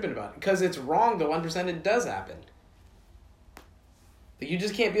are we tripping about it? Because it's wrong, the 1% it does happen. You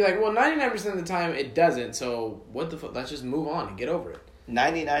just can't be like, well, 99% of the time it doesn't, so what the fuck? Let's just move on and get over it.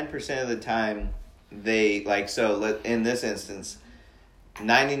 99% of the time, they, like, so in this instance,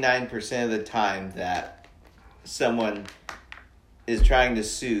 99% of the time that someone is trying to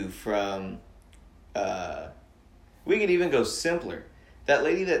sue from, we could even go simpler. That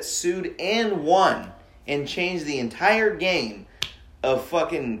lady that sued and won and changed the entire game of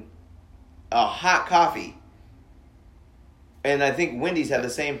fucking hot coffee. And I think Wendy's had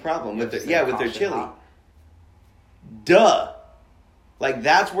the same problem with their chili. Hot. Duh. Like,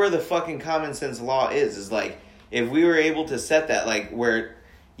 that's where the fucking common sense law is like, if we were able to set that, like, where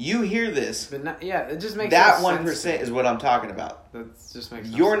you hear this, but not, yeah, it just makes that 1% is what I'm talking about. That just makes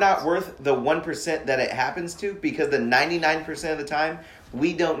You're not worth the 1% that it happens to, because the 99% of the time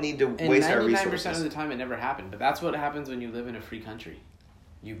we don't need to waste our resources. 99% of the time it never happened, but that's what happens when you live in a free country.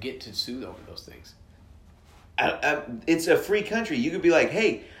 You get to sue over those things. It's a free country. You could be like,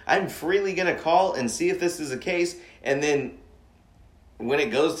 hey, I'm freely going to call and see if this is a case. And then when it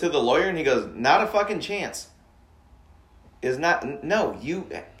goes to the lawyer and he goes, not a fucking chance. No,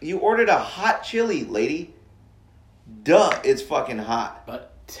 you ordered a hot chili, lady. Duh, it's fucking hot.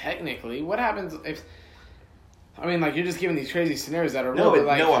 But technically, what happens if... I mean, like, you're just giving these crazy scenarios that are real.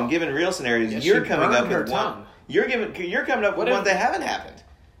 No, I'm giving real scenarios. You're coming up with one. You're coming up with ones that haven't happened.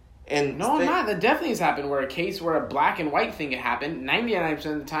 And no, I'm not. That definitely has happened where a case where a black and white thing happened, 99%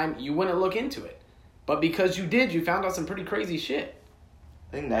 of the time, you wouldn't look into it. But because you did, you found out some pretty crazy shit.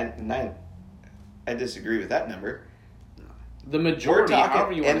 I think I disagree with that number. The majority,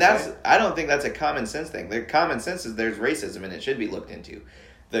 however you want to say it. I don't think that's a common sense thing. The common sense is there's racism and it should be looked into.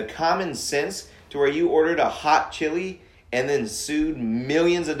 The common sense to where you ordered a hot chili and then sued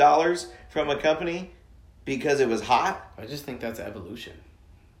millions of dollars from a company because it was hot? I just think that's evolution.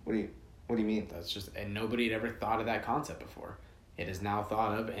 What do you mean? That's just, and nobody had ever thought of that concept before. It is now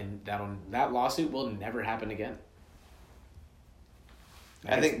thought of, and that lawsuit will never happen again.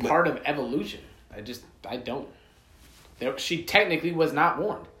 I think part of evolution. I don't. She technically was not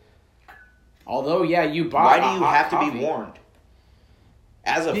warned. Although, yeah, you bought. Why do you have to be warned?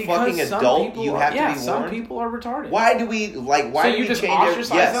 As a fucking adult, you have to be warned. Some people are retarded. Why do we like? Why so do you just change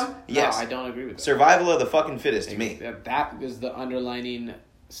ostracize them? Yes, no, I don't agree with that. Survival of the fucking fittest to me. That is the underlining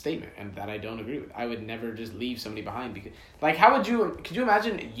statement, and that I don't agree with. I would never just leave somebody behind because, like, how would you? Could you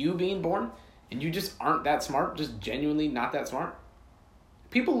imagine you being born and you just aren't that smart, just genuinely not that smart?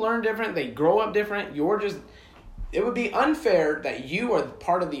 People learn different. They grow up different. You're just. It would be unfair that you are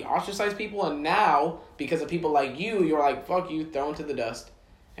part of the ostracized people, and now because of people like you, you're like, fuck you, thrown to the dust,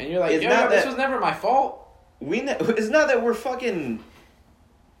 and you're like, this was never my fault. It's not that we're fucking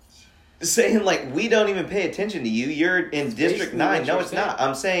saying, like, we don't even pay attention to you. You're in District 9. No, it's not.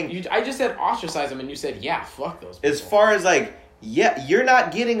 I'm saying... I just said ostracize them, and you said, yeah, fuck those people. As far as, like, yeah, you're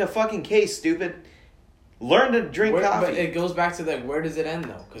not getting a fucking case, stupid. Learn to drink coffee. But it goes back to, like, where does it end,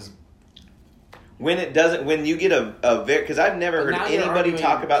 though? Because... When you get a because I've never heard anybody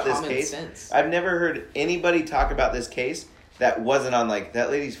talk about this case. Sense. I've never heard anybody talk about this case that wasn't on, like,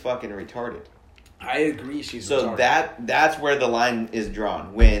 that lady's fucking retarded. I agree, she's retarded. So that's where the line is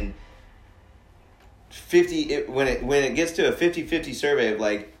drawn. When when it gets to a 50-50 survey of,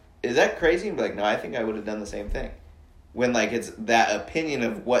 like, is that crazy? And be like, no, I think I would have done the same thing. When, like, it's that opinion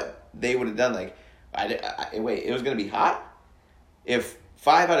of what they would have done, like, wait, it was going to be hot? If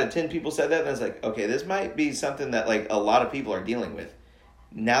 5 out of 10 people said that, then it's like, okay, this might be something that, like, a lot of people are dealing with.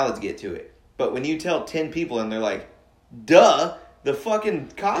 Now let's get to it. But when you tell 10 people and they're like, duh, the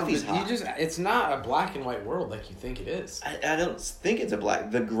fucking coffee's hot. It's not a black and white world like you think it is. I don't think it's a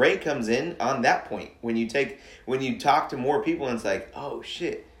black. The gray comes in on that point. When you talk to more people and it's like, oh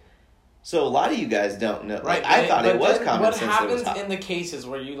shit. So a lot of you guys don't know. Right. Like, I thought it was common sense. What happens in the cases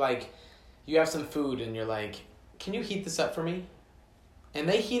where you have some food and you're like, can you heat this up for me? And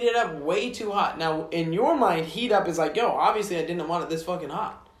they heat it up way too hot. Now, in your mind, heat up is like, yo, obviously I didn't want it this fucking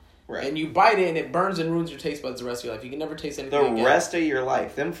hot. Right. And you bite it and it burns and ruins your taste buds the rest of your life. You can never taste anything again. The rest of your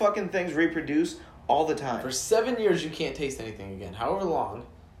life. Them fucking things reproduce all the time. For 7 years, you can't taste anything again. However long.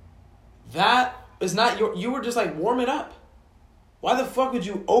 That is not your... You were just like, warm it up. Why the fuck would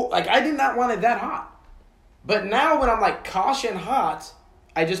you... I did not want it that hot. But now when I'm like, caution hot,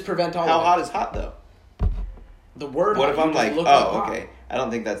 I just prevent all of it. How hot is hot, though? The word What hot, if I'm like, hot. okay, I don't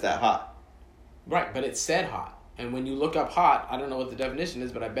think that's that hot. Right, but it said hot. And when you look up hot, I don't know what the definition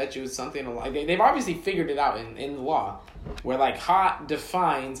is, but I bet you it's something like... They've obviously figured it out in the law. Where, like, hot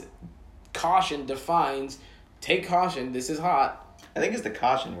defines... Caution defines... Take caution, this is hot. I think it's the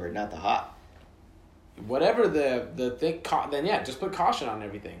caution word, not the hot. Whatever the thing... Then, yeah, just put caution on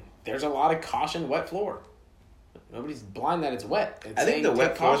everything. There's a lot of caution, wet floor. Nobody's blind that it's wet. It's I think the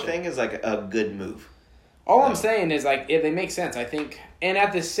wet floor caution. thing is, like, a good move. All I'm saying is, like, if they make sense, I think... And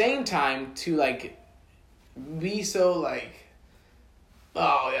at the same time, to, like... Be so, like...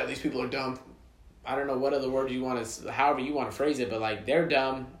 Oh, yeah, these people are dumb. I don't know what other word you want to... However you want to phrase it, but, like, they're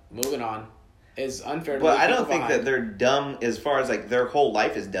dumb. Moving on. Is unfair to Well, I people don't think behind. that they're dumb as far as, like, their whole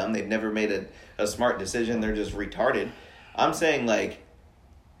life is dumb. They've never made a smart decision. They're just retarded. I'm saying, like...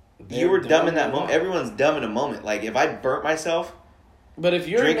 You were dumb in that moment. Everyone's dumb in a moment. Like, if I burnt myself... But if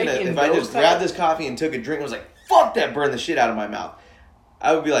you're if I just grabbed this coffee and took a drink and was like, fuck that, burned the shit out of my mouth,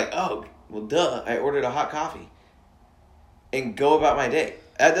 I would be like, oh, well, duh, I ordered a hot coffee. And go about my day.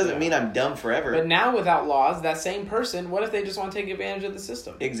 That doesn't mean I'm dumb forever. But now without laws, that same person, what if they just want to take advantage of the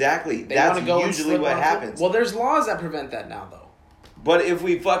system? Exactly. They That's want to go usually what happens. Well, there's laws that prevent that now, though. But if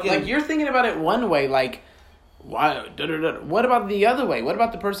we fucking... Like, you're thinking about it one way, like, why? What about the other way? What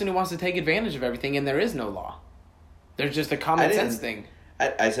about the person who wants to take advantage of everything and there is no law? There's just a common sense thing.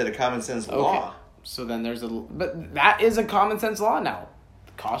 I said a common sense law. So then there's a... But that is a common sense law now.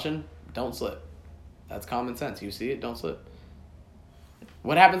 Caution, don't slip. That's common sense. You see it, don't slip.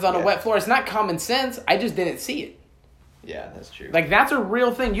 What happens on a wet floor? It's not common sense. I just didn't see it. Yeah, that's true. Like, that's a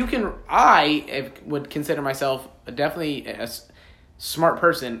real thing. I would consider myself definitely a smart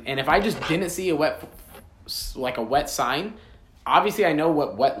person. And if I just didn't see a wet sign, obviously I know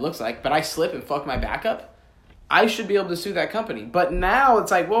what wet looks like, but I slip and fuck my back up, I should be able to sue that company. But now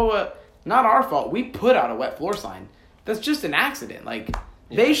it's like, well, not our fault. We put out a wet floor sign. That's just an accident. Like,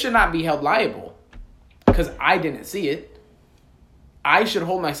 they should not be held liable because I didn't see it. I should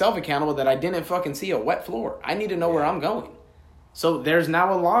hold myself accountable that I didn't fucking see a wet floor. I need to know where I'm going. So there's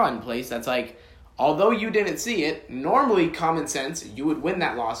now a law in place that's like, although you didn't see it, normally common sense, you would win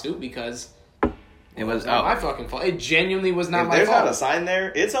that lawsuit because it was not my fucking fault. It genuinely was not my fault. If there's not a sign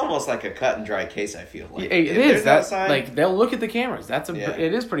there, it's almost like a cut and dry case, I feel like. It is. That's like, they'll look at the cameras.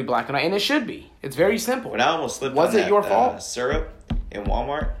 It is pretty black and white, and it should be. It's very simple. When I almost slipped was on it your fault? Syrup in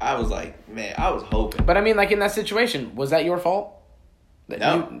Walmart, I was like, man, I was hoping. But I mean, like, in that situation, was that your fault?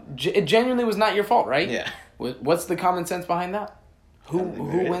 No. It genuinely was not your fault, right? Yeah. What's the common sense behind that? Who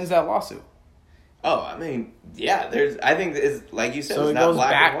wins that lawsuit? Oh, I mean, yeah. I think it's like you said. So it's it not goes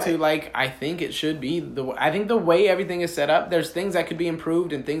black back and white. to, like, I think it should be I think the way everything is set up. There's things that could be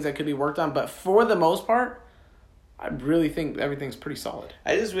improved and things that could be worked on, but for the most part, I really think everything's pretty solid.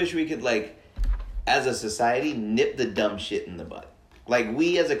 I just wish we could, like, as a society, nip the dumb shit in the butt. Like,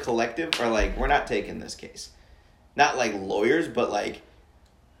 we as a collective are like, we're not taking this case. Not like lawyers, but like.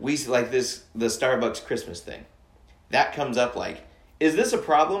 We like the Starbucks Christmas thing. That comes up like, is this a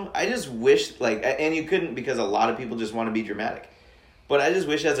problem? I just wish, like, and you couldn't because a lot of people just want to be dramatic. But I just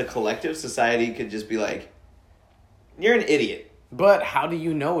wish as a collective society could just be like, you're an idiot. But how do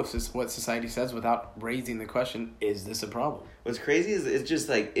you know if this what society says without raising the question, is this a problem? What's crazy is it's just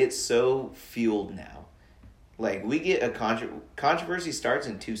like, it's so fueled now. Like, we get a controversy starts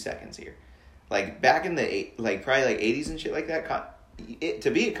in 2 seconds here. Like, back in the, probably 80s and shit like that, to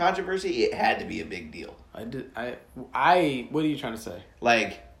be a controversy, it had to be a big deal. What are you trying to say?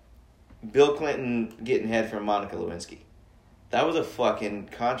 Like, Bill Clinton getting head from Monica Lewinsky. That was a fucking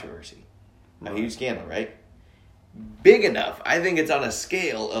controversy. A huge scandal, right? Big enough. I think it's on a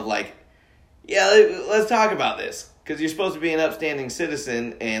scale of like, yeah, let's talk about this. Because you're supposed to be an upstanding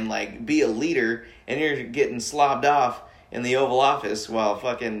citizen and, like, be a leader, and you're getting slobbed off in the Oval Office while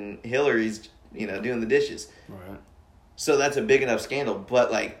fucking Hillary's, doing the dishes. Right. So that's a big enough scandal.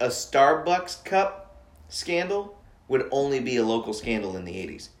 But, like, a Starbucks cup scandal would only be a local scandal in the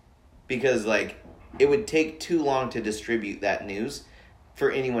 80s. Because, like, it would take too long to distribute that news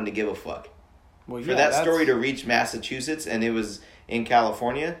for anyone to give a fuck. Well, for that story to reach Massachusetts and it was in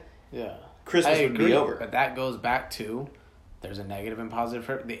California, Christmas would be over. But that goes back to, there's a negative and positive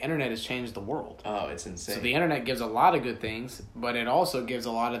for the internet has changed the world. Oh, it's insane. So the internet gives a lot of good things, but it also gives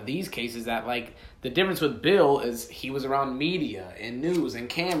a lot of these cases that, like, the difference with Bill is he was around media and news and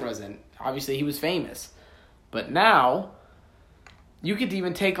cameras, and obviously he was famous. But now, you could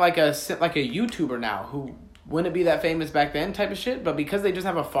even take like a YouTuber now who wouldn't be that famous back then type of shit, but because they just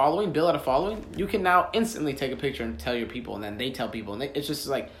have a following, Bill had a following, you can now instantly take a picture and tell your people, and then they tell people, and it's just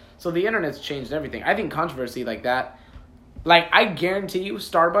like, so the internet's changed everything. I think controversy like that, like, I guarantee you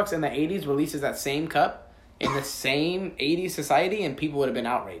Starbucks in the 80s releases that same cup, in the same 80s society, and people would have been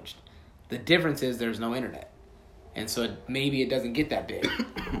outraged. The difference is there's no internet. And so maybe it doesn't get that big.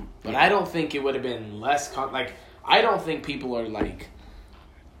 But I don't think it would have been less... I don't think people are like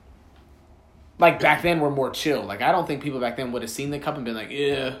back then were more chill. Like, I don't think people back then would have seen the cup and been like,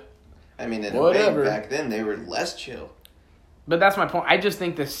 yeah, I mean, in whatever. a way, back then, they were less chill. But that's my point. I just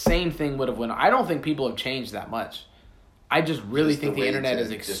think the same thing would have went on. I don't think people have changed that much. I just really think the internet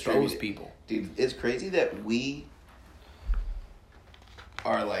has exposed people. Dude, it's crazy that we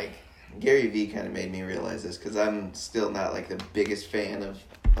are like... Gary Vee kind of made me realize this, because I'm still not, like, the biggest fan of,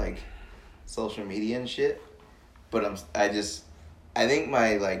 like, social media and shit. But I think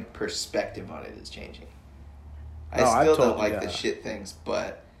my, like, perspective on it is changing. I still don't like the shit things,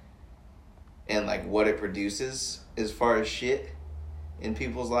 but... And, like, what it produces as far as shit in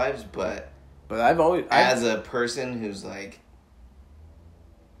people's lives, but as a person who's, like...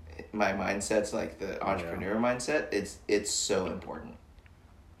 My mindset's, like, the entrepreneur mindset, it's so important.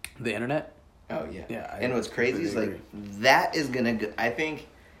 The internet? Oh, yeah. Yeah. And what's crazy is, like, that is going to... I think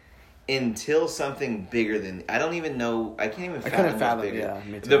until something bigger than... I don't even know... I can't even fathom what's bigger.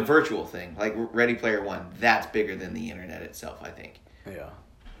 Yeah, me too. The virtual thing. Like, Ready Player One. That's bigger than the internet itself, I think. Yeah.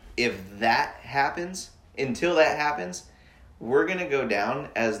 If that happens... Until that happens, we're going to go down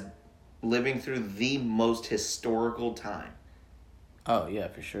as living through the most historical time. Oh, yeah,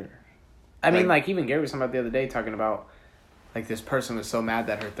 for sure. I mean, like, even Gary was talking about the other day, talking about... Like, this person was so mad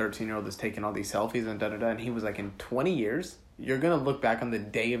that her 13-year-old is taking all these selfies and da-da-da. And he was like, in 20 years, you're going to look back on the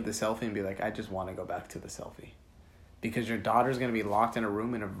day of the selfie and be like, I just want to go back to the selfie. Because your daughter's going to be locked in a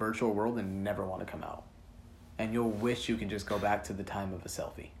room in a virtual world and never want to come out. And you'll wish you could just go back to the time of a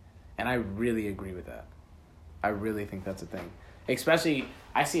selfie. And I really agree with that. I really think that's a thing. Especially,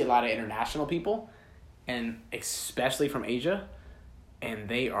 I see a lot of international people, and especially from Asia... And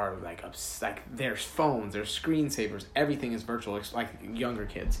they are, like, there's phones, there's screensavers, everything is virtual. It's like younger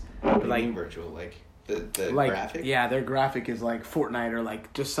kids. What do you mean virtual? Like, the like, graphic? Yeah, their graphic is, like, Fortnite or,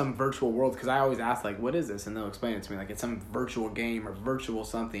 like, just some virtual world. Because I always ask, like, what is this? And they'll explain it to me. Like, it's some virtual game or virtual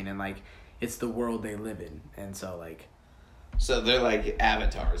something. And, like, it's the world they live in. And so, like... So they're, like,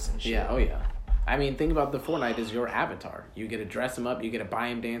 avatars and shit. Yeah, oh, yeah. I mean, think about the Fortnite as your avatar. You get to dress them up, you get to buy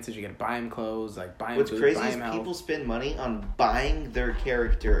them dances, you get to buy them clothes, like buy them food, buy them What's crazy is people spend money on buying their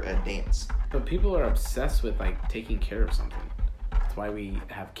character a dance. But people are obsessed with, like, taking care of something. That's why we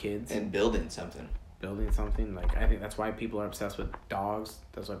have kids. And building something. Like, I think that's why people are obsessed with dogs.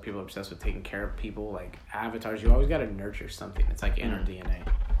 That's why people are obsessed with taking care of people. Like, avatars, you always got to nurture something. It's like in our DNA.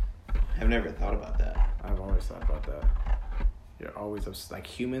 I've never thought about that. I've always thought about that. You're always like,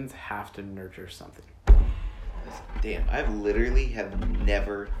 humans have to nurture something. Damn, I've literally have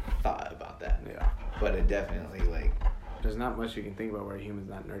never thought about that. Yeah, but it definitely, like, there's not much you can think about where a human's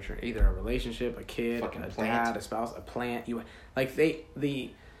not nurturing. Either a relationship, a kid, dad, a spouse, a plant. You like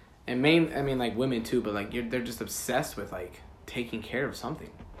like women too, but like they're just obsessed with, like, taking care of something.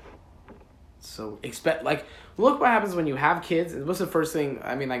 So look what happens when you have kids. What's the first thing?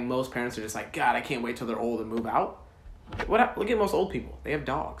 I mean, like, most parents are just like, God, I can't wait till they're old and move out. Look at most old people. They have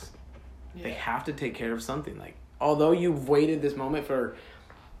dogs. Yeah. They have to take care of something. Like, although you've waited this moment for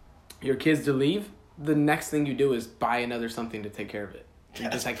your kids to leave, the next thing you do is buy another something to take care of it.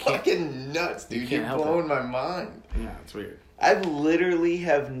 That's fucking nuts, dude. You're blowing my mind. Yeah, it's weird. I literally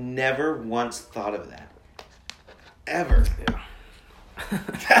have never once thought of that. Ever. Yeah.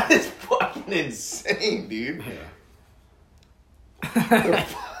 That is fucking insane, dude. Yeah. The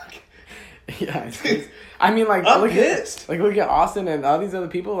fuck? Yeah, it's crazy. I mean, like, look at Austin and all these other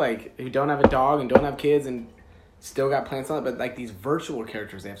people, like, who don't have a dog and don't have kids and still got plants on it, but, like, these virtual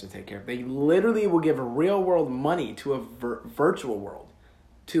characters they have to take care of. They literally will give real world money to a virtual world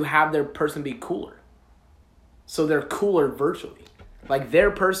to have their person be cooler. So they're cooler virtually. Like, their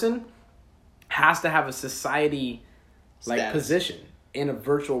person has to have a society, like, position in a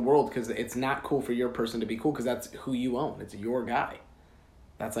virtual world, because it's not cool for your person to be cool, because that's who you own. It's your guy.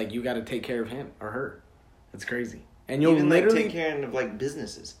 That's, like, you got to take care of him or her. It's crazy. And you'll literally take care of, like,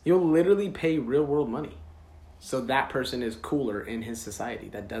 businesses. You'll literally pay real world money. So that person is cooler in his society.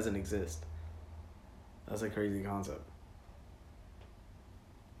 That doesn't exist. That's a crazy concept.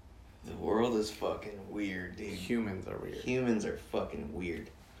 The world is fucking weird, dude. Humans are weird. Humans are fucking weird.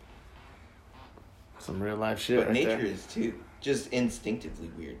 Some real life shit. But nature is too. Just instinctively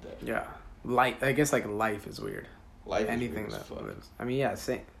weird, though. Yeah. I guess, like, life is weird. Anything that lives. I mean, yeah,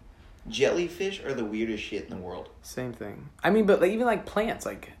 same. Jellyfish are the weirdest shit in the world. Same thing. I mean, but, like, even, like, plants,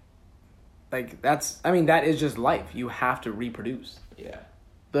 like that's, I mean, that is just life. You have to reproduce. Yeah.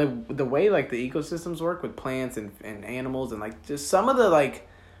 The way, like, the ecosystems work with plants and animals and, like, just some of the, like,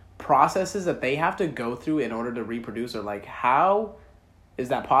 processes that they have to go through in order to reproduce are like, how is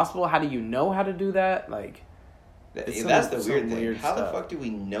that possible? How do you know how to do that? Like, that's the weird thing. How the fuck do we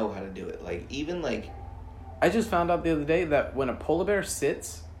know how to do it? Like, even like, I just found out the other day that when a polar bear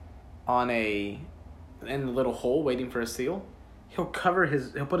sits in the little hole waiting for a seal, he'll put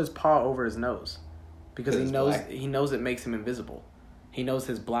his paw over his nose because he knows it makes him invisible. He knows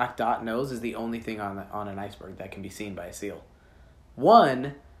his black dot nose is the only thing on an iceberg that can be seen by a seal.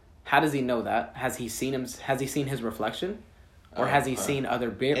 One, how does he know that? Has he seen his reflection? Or has he seen other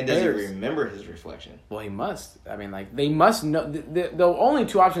bears? And does he remember his reflection? Well, he must. I mean, like, they must know. The only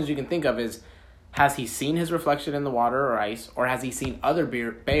two options you can think of is, has he seen his reflection in the water or ice? Or has he seen other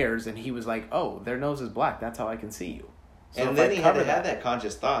bears and he was like, oh, their nose is black. That's how I can see you. So and then he had to have that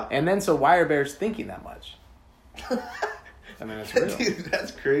conscious thought. And then, so why are bears thinking that much? I mean, it's real. Dude,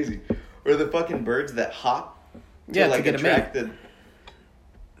 that's crazy. Or the fucking birds that hop to get attract the...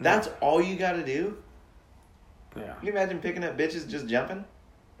 That's all you gotta do? Yeah. Can you imagine picking up bitches just jumping?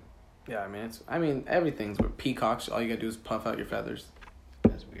 Yeah, I mean, everything's with peacocks. All you gotta do is puff out your feathers.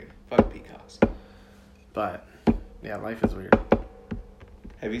 That's weird. Fuck peacocks. But, yeah, life is weird.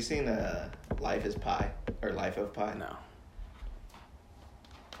 Have you seen Life is Pi? Or Life of Pi? No.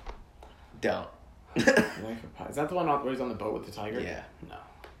 Don't. Life of Pi. Is that the one where he's on the boat with the tiger? Yeah. No.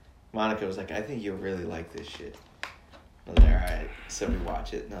 Monica was like, I think you'll really like this shit. I was like, alright. So we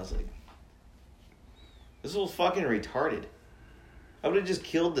watch it, and I was like, this was fucking retarded. I would have just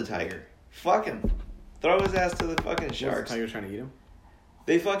killed the tiger. Fuck him. Throw his ass to the fucking sharks. Was the tiger trying to eat him?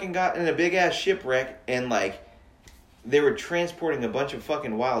 They fucking got in a big ass shipwreck and like they were transporting a bunch of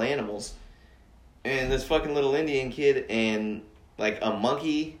fucking wild animals. And this fucking little Indian kid and like a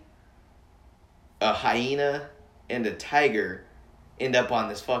monkey, a hyena, and a tiger end up on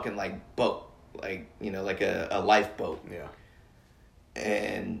this fucking like boat. Like, you know, like a lifeboat. Yeah.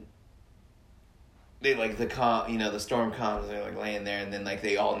 And they like the storm comes, they're like laying there, and then like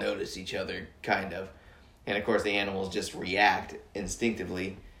they all notice each other, kind of, and of course the animals just react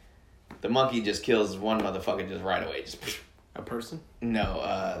instinctively. The monkey just kills one motherfucker just right away. Just a person?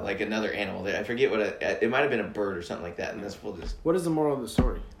 No, like another animal. I forget what it might have been a bird or something like that. And this will just. What is the moral of the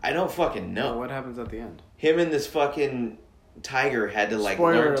story? I don't fucking know. Well, what happens at the end? Him and this fucking tiger had to like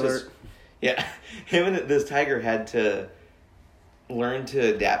Spoiler learn alert. to. Yeah, him and this tiger had to learn to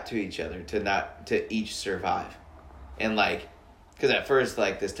adapt to each other to each survive, and like, because at first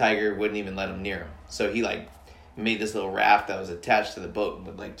like this tiger wouldn't even let him near him, so he like made this little raft that was attached to the boat and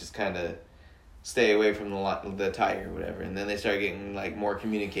would like just kind of stay away from the tiger or whatever. And then they started getting like more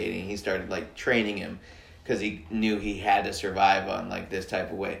communicating. He started like training him because he knew he had to survive on like this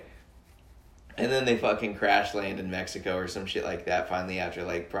type of way. And then they fucking crash land in Mexico or some shit like that finally after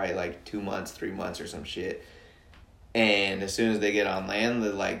like probably like 2 months, 3 months or some shit. And as soon as they get on land,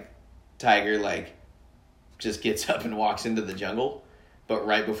 the like tiger like just gets up and walks into the jungle. But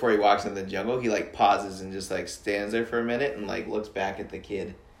right before he walks into the jungle, he like pauses and just like stands there for a minute and like looks back at the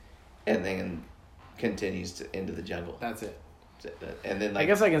kid, and then continues into the jungle. That's it. And then like, I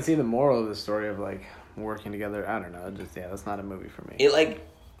guess I can see the moral of the story of like working together. I don't know. Just that's not a movie for me. It like,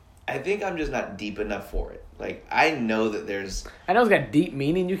 I think I'm just not deep enough for it. Like I know that there's. I know it's got deep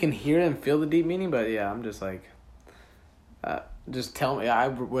meaning. You can hear and feel the deep meaning, but yeah, I'm just like. Just tell me. I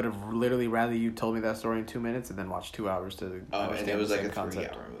would have literally rather you told me that story in 2 minutes and then watch 2 hours to understand. And it was like a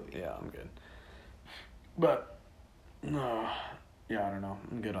concept. 3-hour movie. Yeah, I'm good. But no, yeah, I don't know.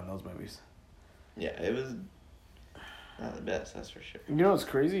 I'm good on those movies. Yeah, it was not the best. That's for sure. You know what's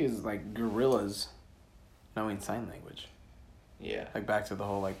crazy is like gorillas knowing sign language. Yeah. Like back to the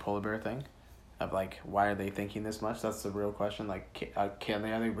whole like polar bear thing, of like why are they thinking this much? That's the real question. Like, are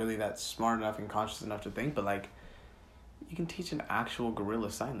they really that smart enough and conscious enough to think? But like. You can teach an actual gorilla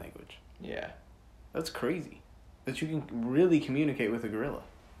sign language. Yeah. That's crazy. That you can really communicate with a gorilla.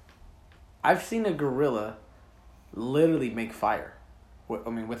 I've seen a gorilla literally make fire.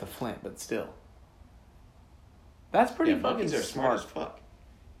 With a flint, but still. That's pretty fucking monkeys are smart as fuck.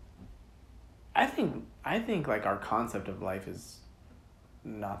 I think like our concept of life is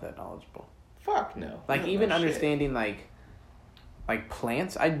not that knowledgeable. Fuck no. Like even understanding like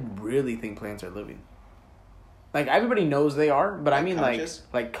plants, I really think plants are living. Like, everybody knows they are, but I mean, conscious?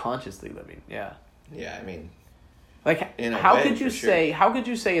 like consciously living, yeah. Yeah, I mean... Like, how could you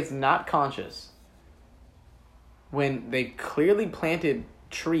say it's not conscious when they've clearly planted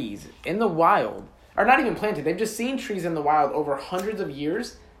trees in the wild, or not even planted, they've just seen trees in the wild over hundreds of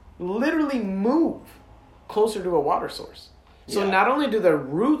years literally move closer to a water source. So not only do their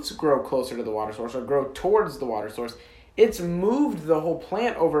roots grow closer to the water source, or grow towards the water source, it's moved the whole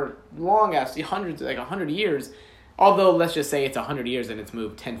plant over long-ass hundreds, like 100 years, Although, let's just say it's 100 years and it's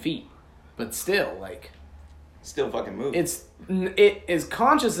moved 10 feet. But still, like... Still fucking moving. It is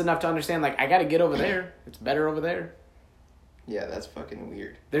conscious enough to understand, like, I gotta get over there. It's better over there. Yeah, that's fucking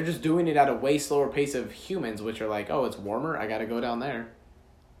weird. They're just doing it at a way slower pace of humans, which are like, oh, it's warmer, I gotta go down there.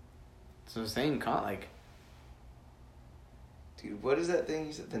 It's the same like... Dude, what is that thing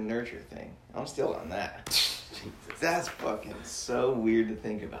you said? The nurture thing. I'm still on that. Jesus. That's fucking so weird to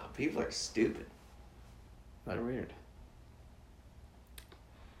think about. People are stupid. They're weird.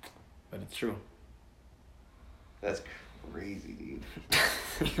 But it's true. That's crazy, dude.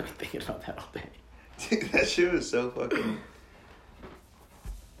 You're thinking about that all day. Dude, that shit was so fucking...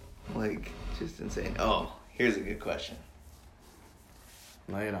 like, just insane. Oh, here's a good question.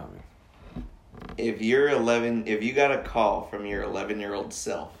 Lay it on me. If you got a call from your 11-year-old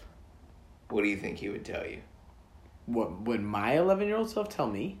self, what do you think he would tell you? What would my 11-year-old self tell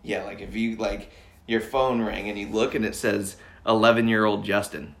me? Yeah, like if you, like, your phone rang and you look and it says 11-year-old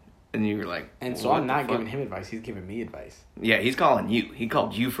Justin, and you were like... And so I'm not giving him advice, he's giving me advice. Yeah, he's calling you. He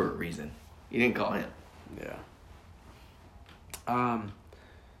called you for a reason. You didn't call him. Yeah.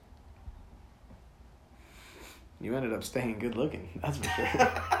 You ended up staying good looking, that's for sure.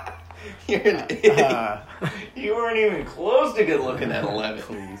 You're an idiot. You weren't even close to good looking at 11.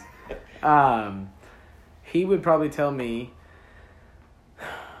 Please. He would probably tell me,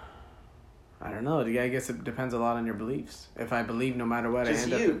 I don't know, I guess it depends a lot on your beliefs. If I believe no matter what, just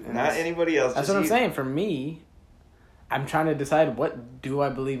I end you, up... not anybody else. That's just what I'm you. saying. For me, I'm trying to decide what do I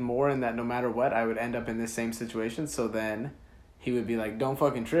believe more in, that no matter what, I would end up in this same situation. So then he would be like, don't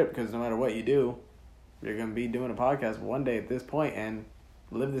fucking trip, because no matter what you do, you're going to be doing a podcast one day at this point and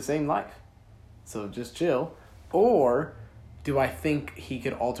live the same life. So just chill. Or do I think he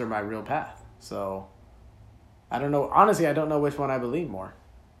could alter my real path? So I don't know. Honestly, I don't know which one I believe more.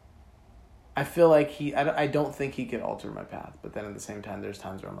 I feel like I don't think he could alter my path. But then at the same time, there's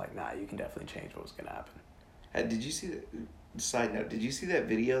times where I'm like, nah, you can definitely change what was going to happen. Did you see that? Side note, did you see that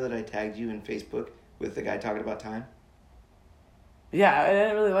video that I tagged you in Facebook with the guy talking about time? Yeah, I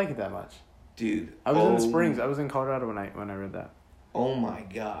didn't really like it that much. Dude. I was in the Springs. I was in Colorado when I read that. Oh my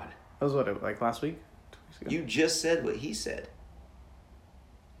God. That was like last week? 2 weeks ago? You just said what he said.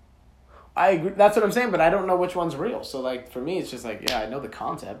 I agree. That's what I'm saying, but I don't know which one's real. So, like, for me, it's just like, yeah, I know the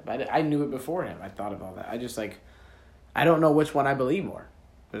concept. I knew it before him. I thought about that. I just, like, I don't know which one I believe more.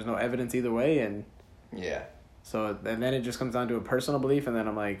 There's no evidence either way, and... Yeah. So, and then it just comes down to a personal belief, and then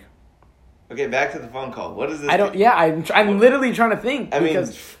I'm like... Okay, back to the phone call. What is this? I'm literally trying to think. I mean,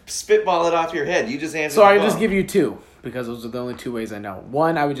 spitball it off your head. You just answered So the I phone. just give you two, because those are the only two ways I know.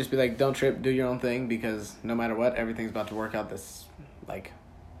 One, I would just be like, don't trip, do your own thing, because no matter what, everything's about to work out this, like...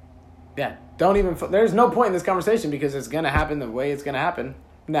 Yeah, don't even... There's no point in this conversation, because it's going to happen the way it's going to happen.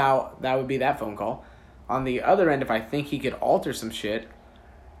 Now, that would be that phone call. On the other end, if I think he could alter some shit...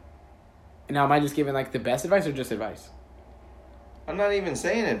 Now, am I just giving, like, the best advice or just advice? I'm not even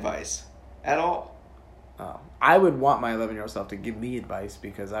saying advice. At all. Oh, I would want my 11-year-old self to give me advice,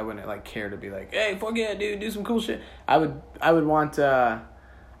 because I wouldn't, like, care to be like, hey, fuck yeah, dude, do some cool shit. I'd want my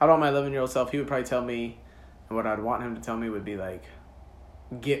 11-year-old self, he would probably tell me, and what I'd want him to tell me would be, like,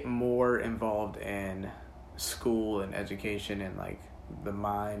 get more involved in school and education and, like, the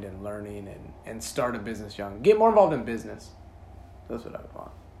mind and learning and start a business young. Get more involved in business. That's what I would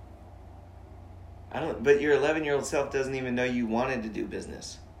want. But your 11-year-old self doesn't even know you wanted to do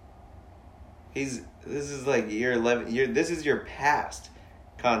business. This is like your 11. This is your past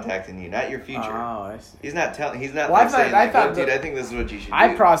contacting you, not your future. Oh, I see. He's not saying, dude, I think this is what you should do.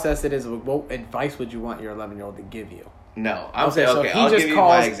 I processed it as, what advice would you want your 11-year-old to give you? No, I'll give you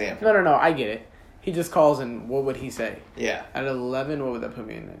my example. No, I get it. He just calls, and what would he say? Yeah. At 11, what would that put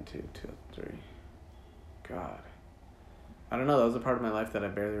me in? 2, 3. God. I don't know. That was a part of my life that I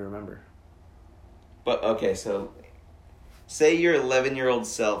barely remember. But, okay, so... Say your 11-year-old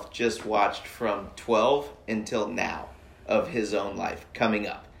self just watched from 12 until now of his own life coming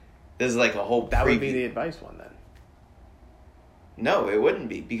up. This is like a whole preview. That would be the advice one, then. No, it wouldn't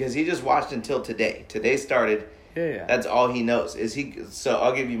be, because he just watched until today. Today started. Yeah. That's all he knows. So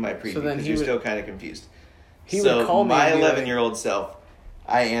I'll give you my preview, because you're still kind of confused. He would call me. My 11-year-old self,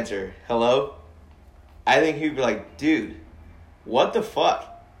 I answer, hello? I think he'd be like, dude, what the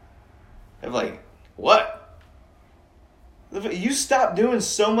fuck? I'm like, what? You stopped doing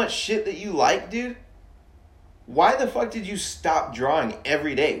so much shit that you like, dude? Why the fuck did you stop drawing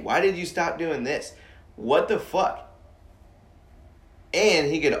every day? Why did you stop doing this? What the fuck?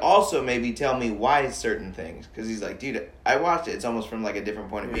 And he could also maybe tell me why certain things. Because he's like, dude, I watched it. It's almost from like a different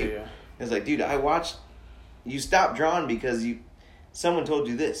point of view. Yeah. It's like, dude, I watched... You stopped drawing because someone told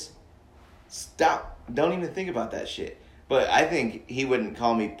you this. Stop. Don't even think about that shit. But I think he wouldn't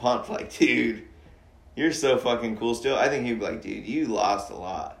call me pumped like, dude, you're so fucking cool still. I think he'd be like, dude, you lost a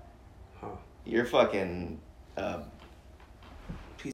lot. Huh. You're fucking